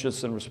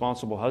conscientious and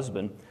responsible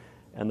husband,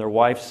 and their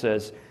wife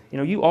says,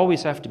 you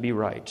always have to be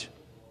right.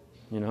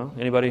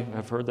 Anybody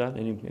have heard that?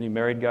 Any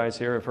married guys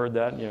here have heard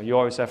that? You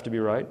always have to be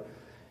right.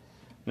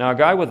 Now, a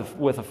guy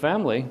with a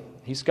family,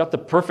 he's got the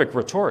perfect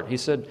retort. He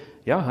said,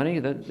 yeah, honey,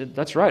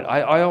 that's right.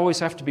 I always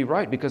have to be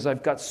right because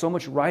I've got so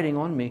much riding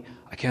on me,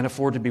 I can't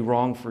afford to be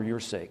wrong for your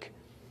sake.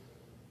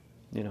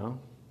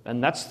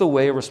 And that's the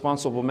way a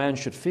responsible man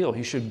should feel.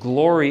 He should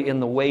glory in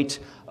the weight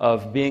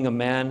of being a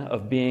man,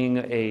 of being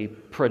a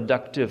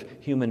productive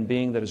human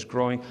being that is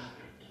growing,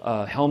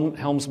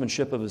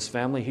 helmsmanship of his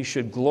family. He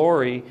should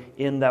glory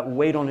in that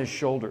weight on his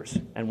shoulders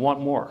and want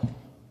more.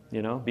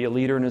 Be a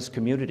leader in his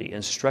community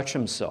and stretch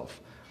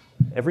himself.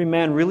 Every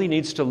man really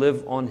needs to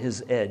live on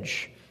his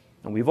edge.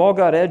 And we've all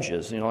got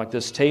edges, like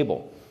this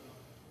table.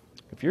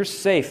 If you're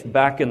safe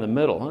back in the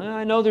middle,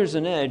 I know there's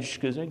an edge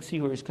because I can see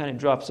where it kind of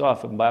drops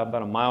off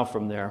about a mile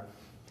from there.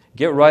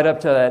 Get right up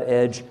to that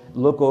edge,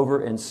 look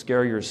over and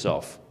scare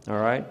yourself, all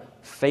right?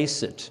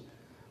 Face it.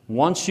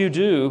 Once you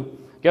do,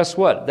 guess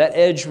what? That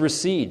edge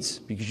recedes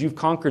because you've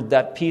conquered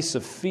that piece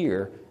of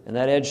fear, and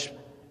that edge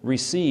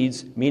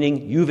recedes,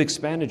 meaning you've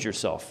expanded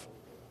yourself.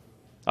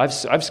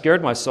 I've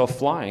scared myself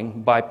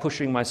flying by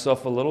pushing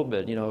myself a little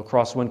bit, a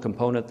crosswind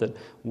component that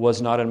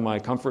was not in my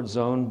comfort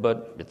zone,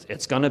 but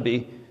it's going to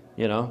be.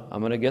 I'm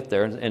going to get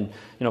there. And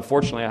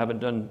fortunately, I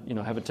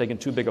haven't taken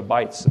too big of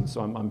bites, and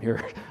so I'm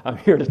here. I'm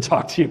here to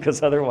talk to you,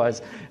 because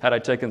otherwise, had I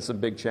taken some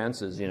big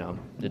chances,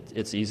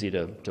 it's easy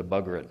to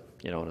bugger it,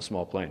 in a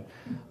small plane.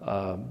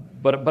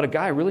 But a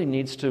guy really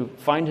needs to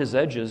find his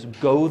edges,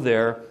 go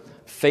there,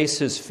 face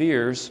his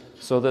fears,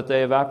 so that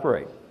they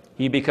evaporate.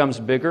 He becomes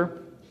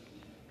bigger.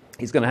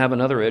 He's going to have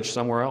another itch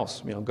somewhere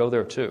else. Go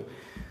there too.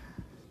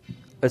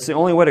 It's the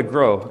only way to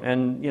grow.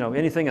 And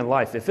anything in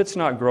life, if it's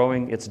not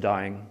growing, it's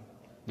dying.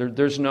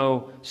 There's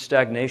no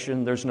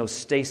stagnation. There's no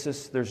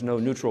stasis. There's no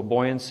neutral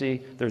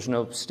buoyancy. There's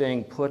no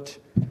staying put.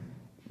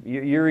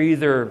 You're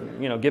either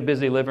get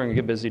busy living or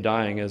get busy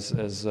dying,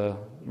 as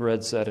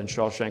Red said in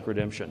Shawshank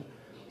Redemption.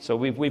 So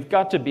we've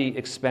got to be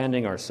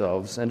expanding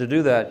ourselves, and to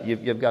do that,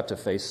 you've got to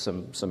face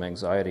some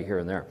anxiety here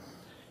and there.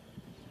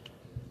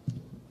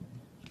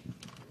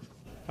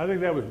 I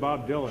think that was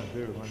Bob Dylan,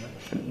 too, wasn't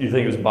it? You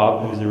think it was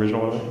Bob who was the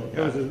original one?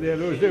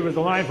 It was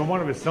a line from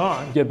one of his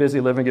songs. Get busy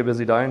living, get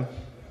busy dying.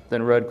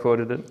 Then Red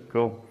quoted it.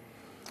 Cool.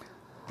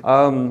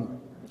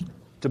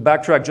 To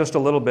backtrack just a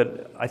little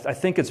bit, I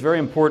think it's very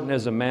important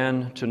as a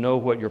man to know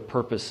what your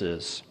purpose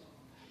is.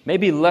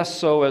 Maybe less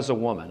so as a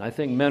woman. I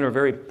think men are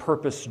very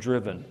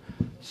purpose-driven.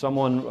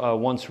 Someone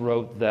once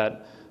wrote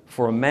that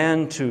for a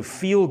man to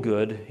feel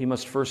good, he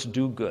must first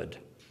do good.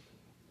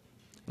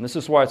 And this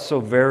is why it's so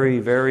very,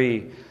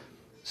 very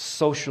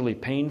socially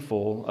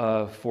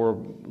painful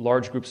for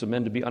large groups of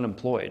men to be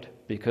unemployed,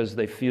 because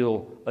they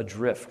feel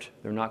adrift.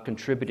 They're not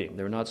contributing.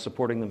 They're not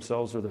supporting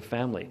themselves or their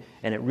family.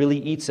 And it really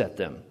eats at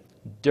them,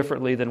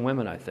 differently than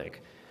women, I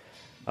think.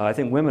 I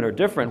think women are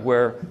different,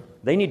 where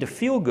they need to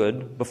feel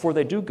good before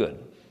they do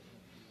good.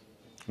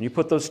 And you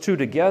put those two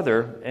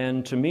together,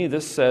 and to me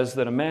this says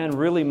that a man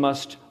really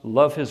must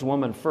love his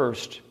woman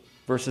first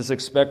versus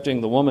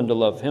expecting the woman to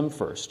love him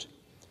first.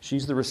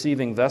 She's the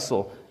receiving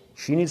vessel.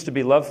 She needs to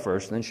be loved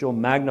first, and then she'll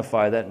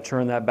magnify that and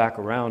turn that back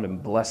around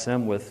and bless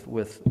him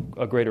with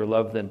a greater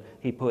love than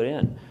he put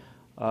in.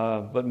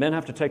 But men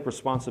have to take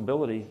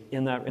responsibility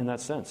in that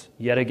sense.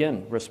 Yet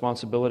again,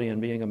 responsibility in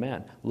being a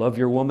man. Love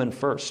your woman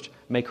first.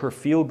 Make her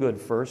feel good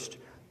first.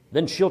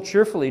 Then she'll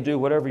cheerfully do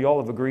whatever you all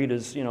have agreed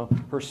is,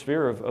 her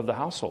sphere of the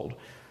household.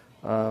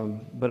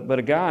 But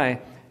a guy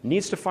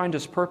needs to find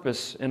his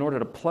purpose in order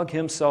to plug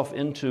himself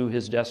into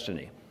his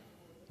destiny.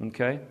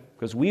 Okay?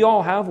 Because we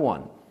all have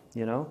one,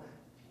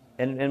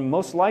 And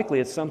most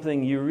likely it's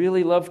something you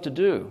really love to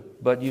do,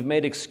 but you've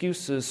made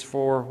excuses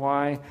for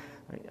why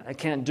I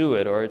can't do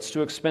it, or it's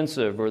too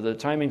expensive, or the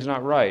timing's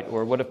not right,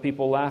 or what if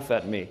people laugh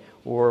at me,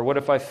 or what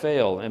if I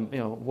fail, and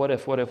what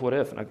if,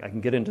 and I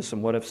can get into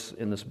some what ifs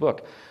in this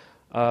book.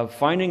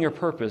 Finding your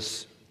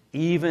purpose,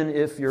 even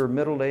if you're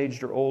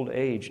middle-aged or old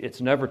age,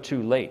 it's never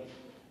too late.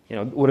 It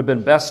would have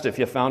been best if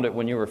you found it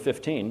when you were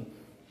 15,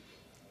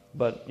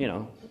 but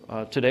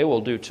today will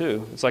do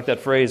too. It's like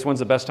that phrase, when's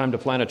the best time to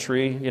plant a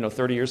tree?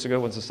 30 years ago,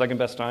 when's the second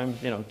best time?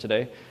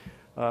 Today.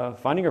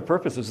 Finding your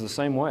purpose is the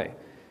same way.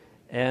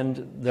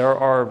 And there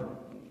are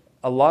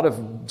a lot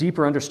of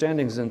deeper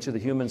understandings into the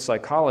human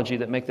psychology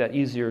that make that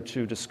easier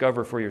to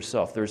discover for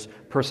yourself. There's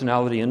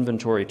personality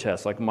inventory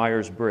tests like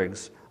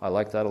Myers-Briggs. I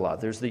like that a lot.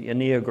 There's the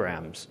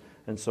Enneagrams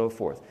and so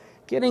forth.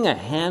 Getting a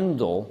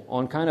handle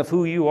on kind of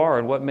who you are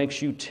and what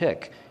makes you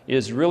tick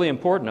is really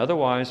important.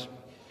 Otherwise,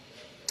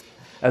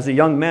 as a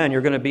young man,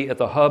 you're going to be at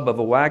the hub of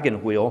a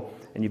wagon wheel,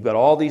 and you've got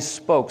all these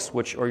spokes,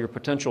 which are your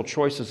potential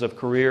choices of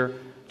career,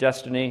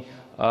 destiny,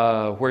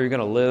 where you're going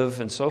to live,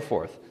 and so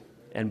forth.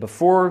 And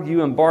before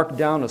you embark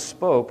down a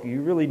spoke,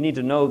 you really need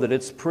to know that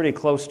it's pretty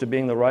close to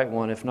being the right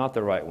one, if not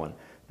the right one.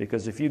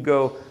 Because if you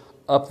go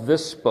up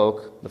this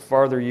spoke, the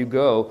farther you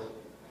go,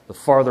 the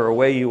farther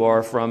away you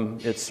are from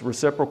its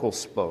reciprocal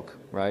spoke,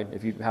 right?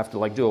 If you have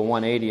to do a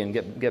 180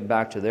 and get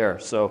back to there.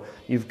 So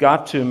you've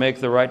got to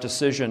make the right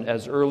decision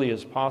as early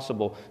as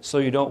possible so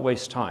you don't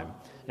waste time.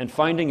 And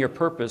finding your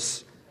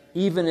purpose,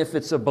 even if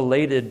it's a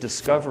belated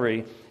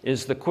discovery,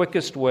 is the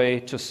quickest way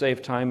to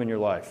save time in your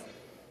life.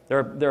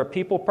 There are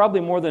people,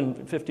 probably more than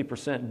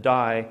 50%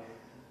 die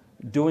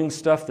doing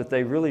stuff that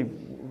they really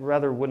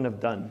rather wouldn't have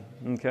done.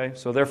 Okay,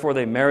 so therefore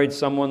they married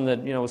someone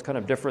that was kind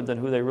of different than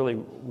who they really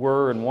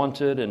were and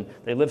wanted, and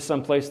they lived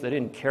someplace they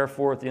didn't care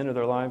for at the end of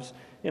their lives.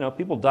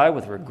 People die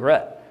with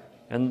regret,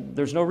 and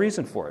there's no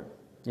reason for it.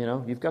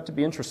 You've got to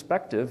be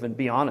introspective and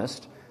be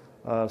honest.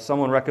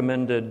 Someone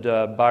recommended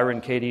Byron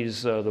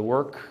Katie's The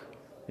Work.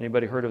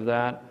 Anybody heard of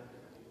that?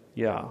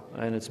 Yeah,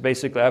 and it's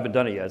basically, I haven't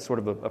done it yet. It's sort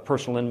of a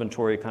personal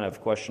inventory kind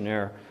of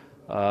questionnaire.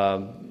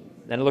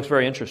 And it looks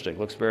very interesting. It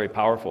looks very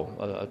powerful,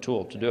 a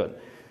tool to do it.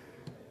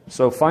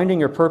 So finding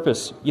your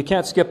purpose, you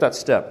can't skip that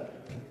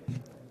step.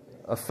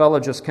 A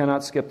fella just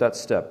cannot skip that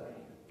step.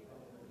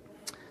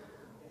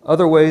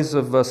 Other ways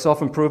of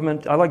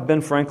self-improvement, I like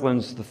Ben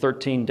Franklin's The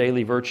 13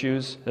 Daily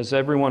Virtues. Has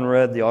everyone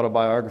read the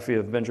autobiography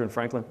of Benjamin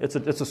Franklin? It's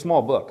a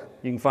small book.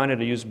 You can find it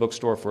at a used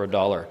bookstore for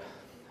 $1.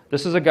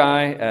 This is a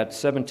guy at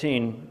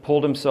 17,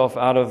 pulled himself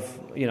out of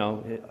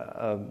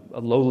a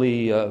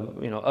lowly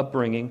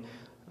upbringing,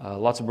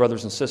 lots of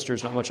brothers and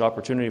sisters, not much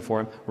opportunity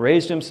for him,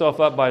 raised himself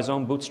up by his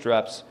own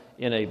bootstraps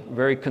in a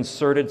very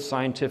concerted,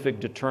 scientific,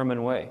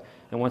 determined way.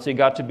 And once he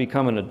got to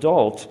become an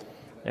adult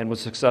and was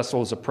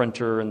successful as a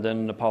printer and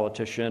then a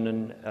politician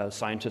and a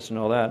scientist and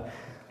all that,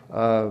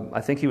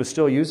 I think he was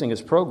still using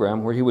his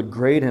program where he would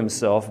grade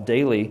himself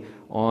daily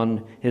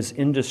on his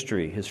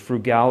industry, his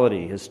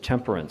frugality, his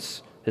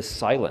temperance, his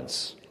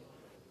silence.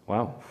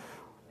 Wow.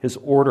 His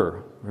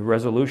order,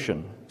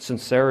 resolution,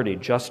 sincerity,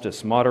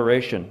 justice,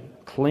 moderation,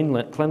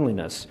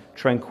 cleanliness,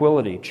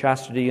 tranquility,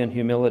 chastity, and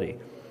humility.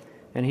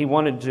 And he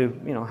wanted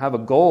to, have a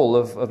goal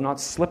of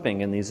not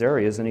slipping in these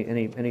areas, and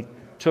he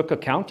took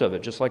account of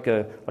it, just like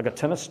a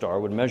tennis star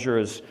would measure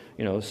his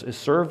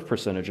serve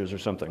percentages or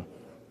something.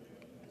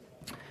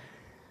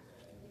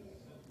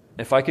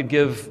 If I could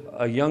give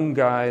a young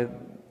guy,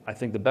 I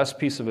think the best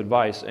piece of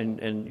advice,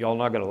 and y'all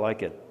not going to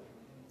like it,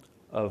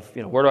 of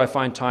where do I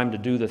find time to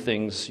do the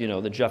things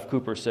that Jeff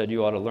Cooper said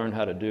you ought to learn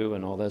how to do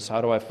and all this.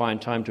 How do I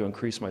find time to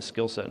increase my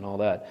skill set and all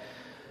that?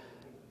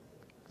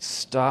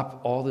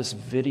 Stop all this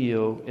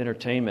video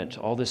entertainment,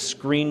 all this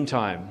screen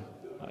time.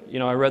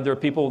 I read there are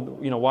people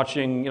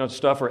watching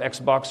stuff or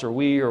Xbox or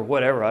Wii or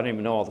whatever. I don't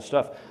even know all the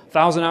stuff.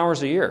 1,000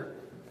 hours a year.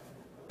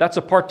 That's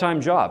a part-time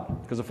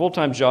job, because a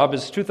full-time job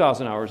is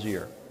 2,000 hours a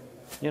year.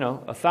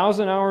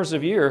 1,000 hours a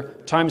year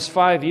times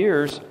 5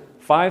 years.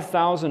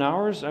 5,000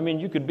 hours? I mean,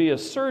 you could be a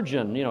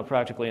surgeon,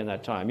 practically in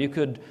that time. You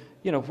could,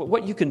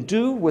 what you can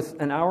do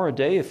with an hour a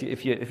day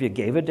if you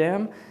gave a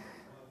damn.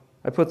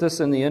 I put this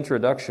in the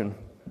introduction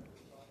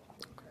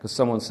because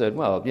someone said,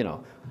 well,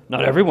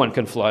 not everyone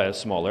can fly a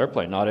small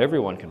airplane. Not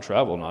everyone can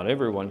travel. Not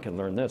everyone can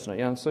learn this.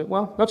 And I say,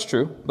 well, that's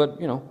true, but,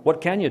 what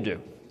can you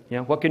do?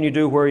 What can you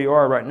do where you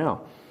are right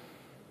now?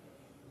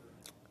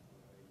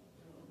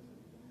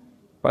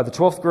 By the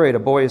 12th grade, a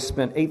boy has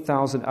spent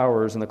 8,000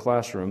 hours in the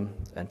classroom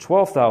and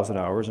 12,000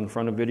 hours in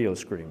front of video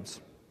screens.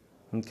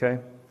 Okay?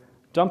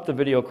 Dump the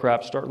video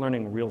crap, start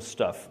learning real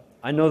stuff.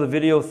 I know the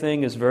video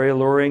thing is very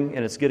alluring,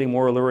 and it's getting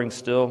more alluring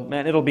still.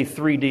 Man, it'll be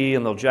 3D,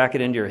 and they'll jack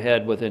it into your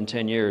head within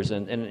 10 years,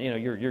 and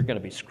you're going to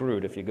be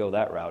screwed if you go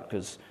that route,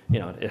 because,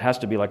 it has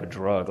to be like a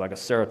drug, like a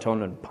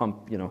serotonin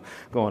pump,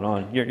 going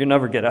on. You'll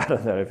never get out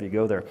of that if you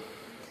go there.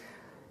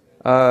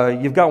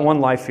 You've got one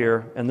life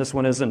here, and this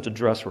one isn't a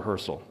dress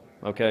rehearsal,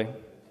 okay?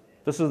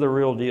 This is the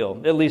real deal,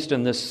 at least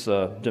in this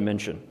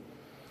dimension.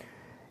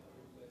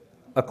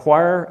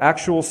 Acquire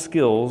actual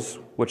skills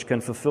which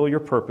can fulfill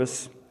your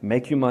purpose,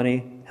 make you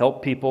money,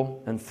 help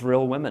people, and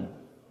thrill women.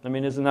 I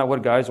mean, isn't that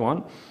what guys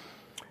want?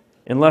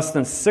 In less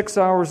than 6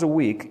 hours a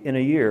week in a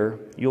year,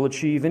 you'll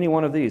achieve any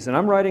one of these. And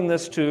I'm writing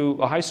this to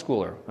a high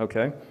schooler,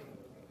 okay?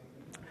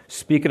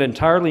 Speak an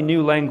entirely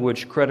new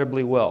language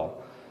credibly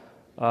well.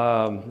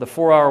 The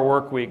 4-hour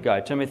work week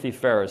guy, Timothy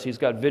Ferris, he's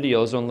got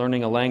videos on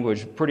learning a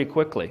language pretty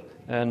quickly.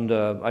 And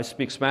I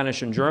speak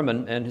Spanish and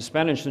German, and his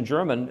Spanish and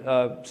German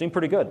seem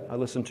pretty good. I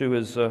listened to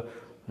his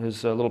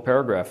little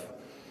paragraph.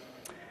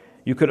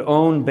 You could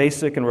own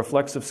basic and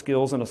reflexive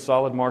skills in a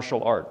solid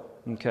martial art,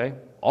 okay?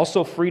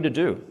 Also free to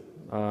do.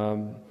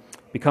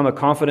 Become a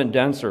confident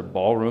dancer,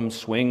 ballroom,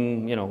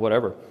 swing,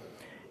 whatever.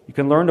 You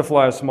can learn to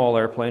fly a small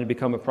airplane and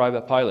become a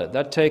private pilot.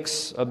 That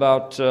takes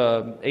about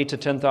 $8,000 to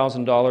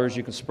 $10,000.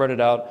 You can spread it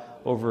out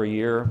over a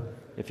year.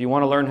 If you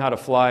want to learn how to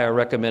fly, I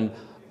recommend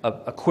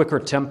a quicker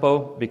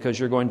tempo, because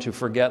you're going to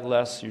forget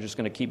less. You're just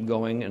going to keep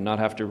going and not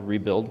have to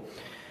rebuild.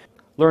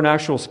 Learn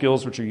actual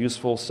skills which are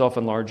useful,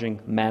 self-enlarging,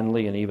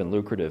 manly, and even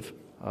lucrative.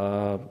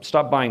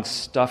 Stop buying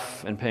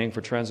stuff and paying for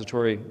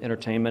transitory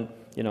entertainment,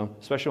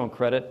 especially on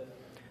credit.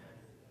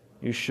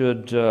 You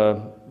should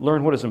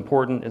learn what is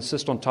important,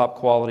 insist on top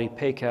quality,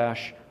 pay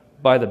cash,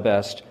 buy the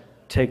best,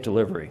 take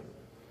delivery.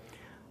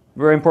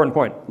 Very important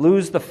point.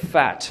 Lose the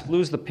fat,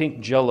 lose the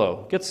pink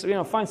jello.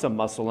 Find some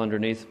muscle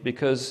underneath,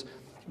 because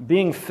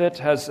being fit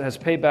has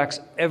paybacks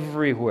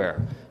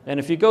everywhere. And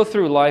if you go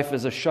through life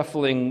as a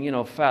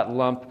shuffling, fat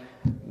lump,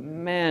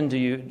 man,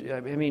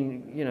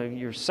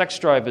 your sex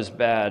drive is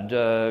bad.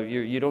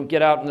 You don't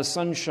get out in the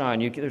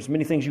sunshine. There's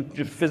many things you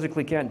just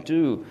physically can't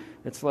do.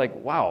 It's like,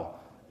 wow.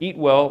 Eat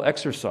well,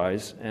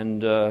 exercise,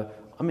 and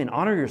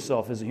honor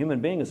yourself as a human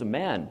being, as a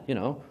man.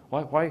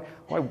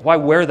 Why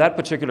wear that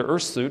particular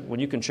earth suit when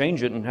you can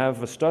change it and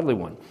have a studly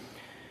one?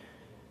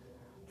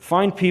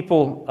 Find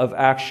people of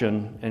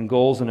action and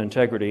goals and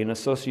integrity and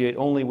associate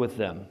only with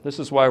them. This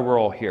is why we're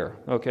all here,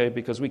 okay?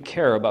 Because we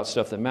care about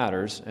stuff that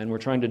matters, and we're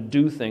trying to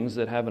do things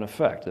that have an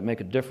effect, that make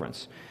a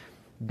difference.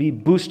 Be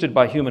boosted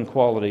by human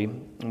quality,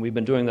 and we've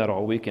been doing that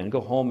all weekend.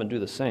 Go home and do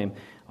the same,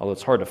 although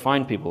it's hard to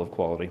find people of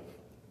quality.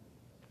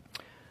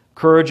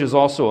 Courage is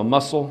also a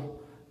muscle.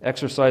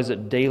 Exercise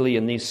it daily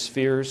in these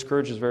spheres.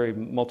 Courage is very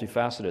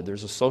multifaceted.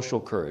 There's a social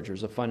courage.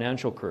 There's a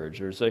financial courage.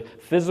 There's a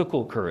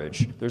physical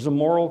courage. There's a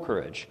moral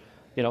courage.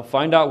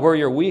 Find out where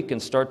you're weak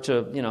and start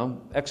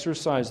to,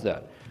 exercise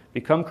that.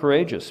 Become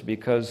courageous,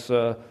 because,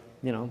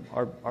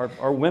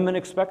 our women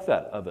expect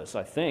that of us,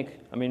 I think.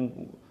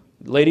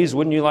 Ladies,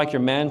 wouldn't you like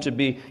your man to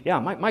be,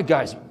 my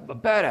guy's a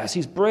badass.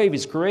 He's brave.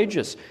 He's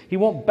courageous. He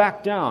won't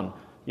back down,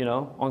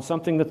 on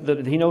something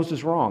that he knows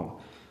is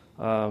wrong.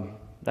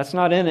 That's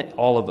not in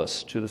all of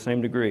us to the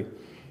same degree.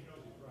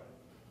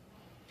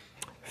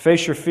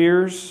 Face your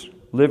fears,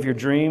 live your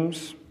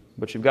dreams,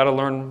 but you've got to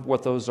learn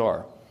what those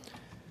are.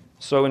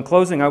 So in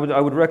closing, I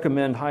would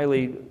recommend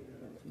highly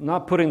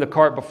not putting the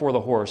cart before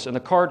the horse. And the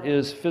cart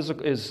is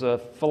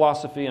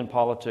philosophy and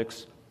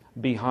politics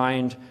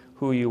behind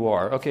who you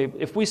are. Okay,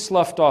 if we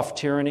sloughed off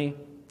tyranny,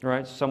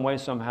 right, some way,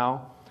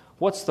 somehow,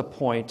 what's the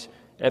point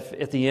if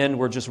at the end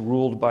we're just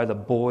ruled by the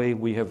boy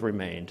we have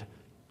remained?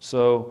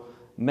 So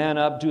man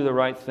up, do the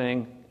right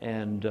thing,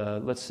 and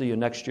let's see you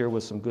next year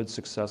with some good,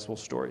 successful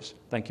stories.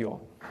 Thank you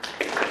all.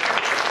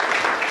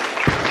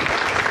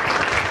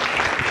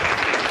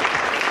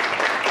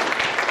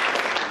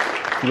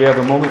 Do we have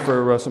a moment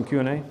for some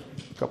Q&A? A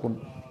couple.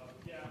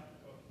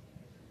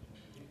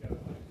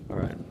 All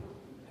right.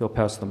 He'll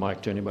pass the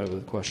mic to anybody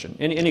with a question.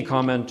 Any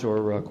comment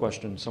or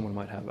question someone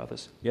might have about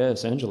this?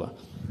 Yes, Angela.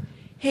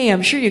 Hey,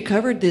 I'm sure you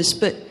covered this,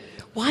 but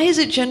why is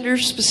it gender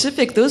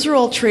specific? Those are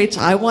all traits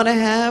I want to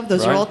have.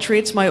 Those are all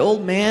traits my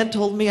old man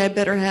told me I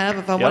better have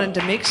if I wanted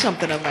to make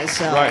something of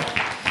myself.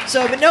 Right.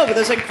 So, but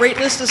there's a great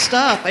list of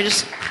stuff.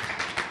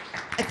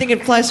 I think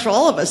it applies for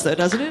all of us, though,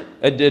 doesn't it?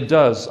 It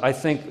does. I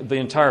think the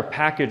entire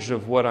package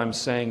of what I'm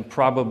saying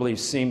probably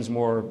seems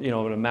more, in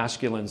a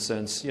masculine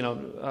sense.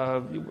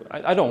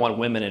 I don't want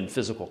women in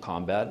physical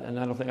combat, and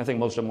I think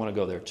most of them want to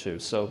go there too.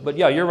 So, but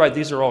yeah, you're right.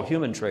 These are all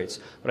human traits,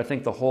 but I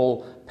think the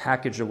whole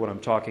package of what I'm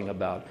talking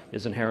about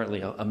is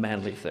inherently a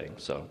manly thing.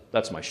 So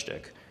that's my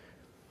shtick.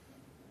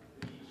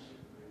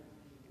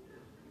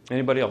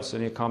 Anybody else?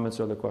 Any comments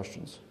or other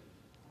questions?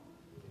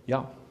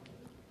 Yeah.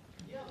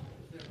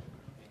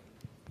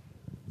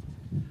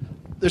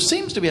 There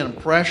seems to be an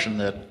impression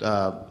that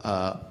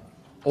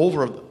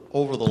over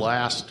the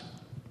last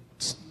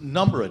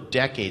number of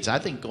decades, I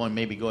think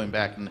going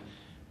back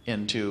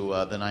into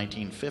the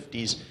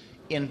 1950s,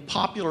 in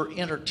popular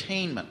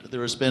entertainment,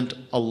 there has been to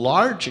a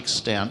large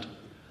extent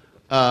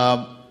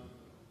a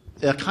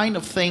kind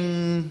of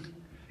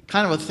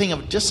a thing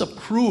of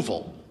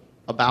disapproval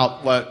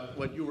about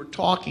what you were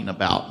talking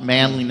about,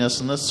 manliness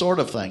and this sort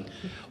of thing.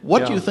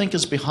 What do you think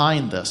is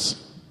behind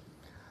this?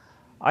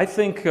 I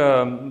think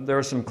there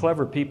are some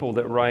clever people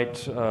that write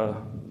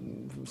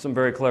some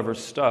very clever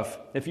stuff.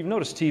 If you've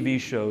noticed TV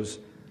shows,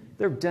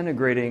 they're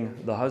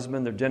denigrating the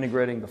husband, they're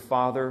denigrating the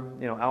father.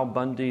 Al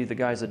Bundy, the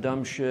guy's a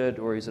dumb shit,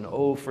 or he's an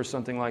oaf or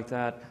something like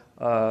that.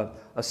 A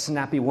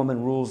snappy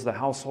woman rules the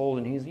household,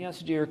 and he's, yes,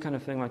 dear, kind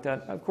of thing like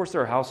that. Of course,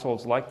 there are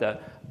households like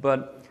that,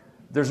 but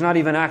there's not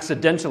even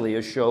accidentally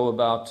a show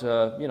about,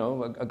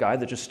 a guy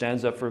that just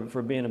stands up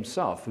for being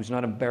himself, who's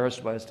not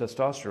embarrassed by his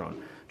testosterone.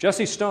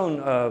 Jesse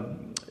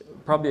Stone,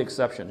 probably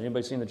exception.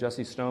 Anybody seen the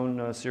Jesse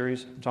Stone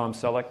series? Tom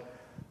Selleck.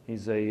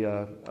 He's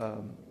a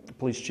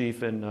police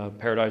chief in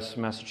Paradise,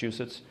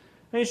 Massachusetts.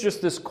 And he's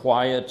just this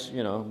quiet,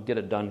 get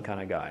it done kind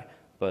of guy.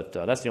 But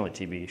that's the only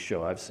TV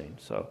show I've seen.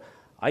 So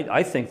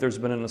I think there's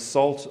been an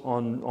assault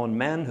on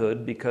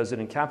manhood because it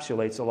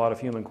encapsulates a lot of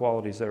human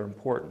qualities that are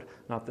important.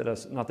 Not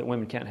that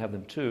women can't have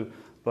them too,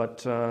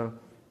 but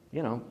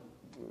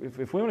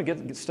if we want to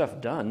get stuff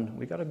done,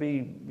 we got to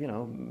be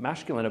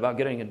masculine about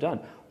getting it done.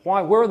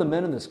 Where are the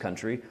men in this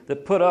country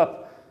that put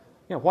up?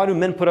 Why do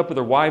men put up with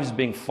their wives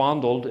being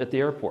fondled at the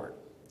airport?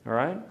 All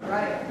right.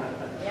 Right.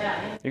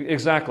 Yeah.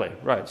 Exactly.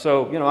 Right.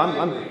 So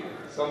I'm.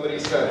 Somebody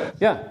said it.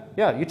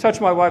 Yeah. You touch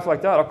my wife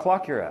like that, I'll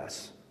clock your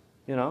ass.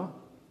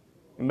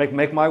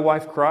 Make my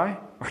wife cry?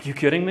 Are you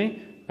kidding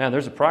me? Man,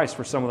 there's a price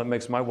for someone that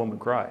makes my woman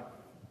cry.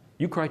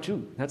 You cry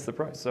too. That's the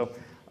price. So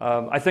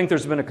I think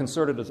there's been a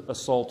concerted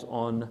assault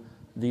on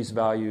these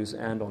values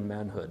and on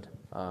manhood.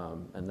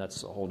 And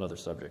that's a whole other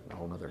subject, a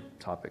whole other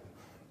topic.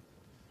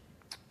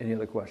 Any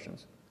other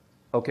questions?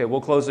 Okay,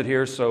 we'll close it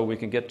here so we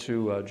can get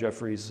to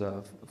Jeffrey's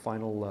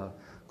final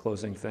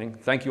closing thing.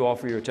 Thank you all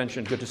for your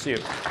attention. Good to see you.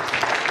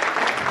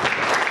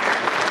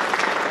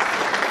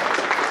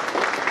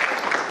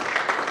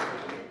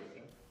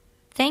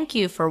 Thank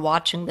you for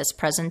watching this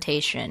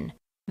presentation.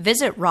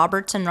 Visit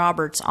Roberts &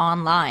 Roberts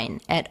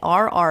online at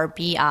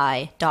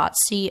rrbi.co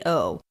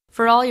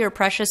for all your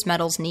precious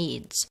metals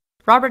needs.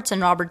 Roberts &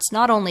 Roberts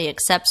not only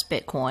accepts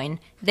Bitcoin,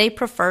 they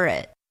prefer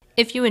it.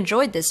 If you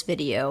enjoyed this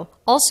video,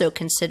 also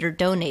consider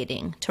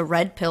donating to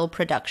Red Pill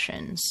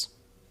Productions.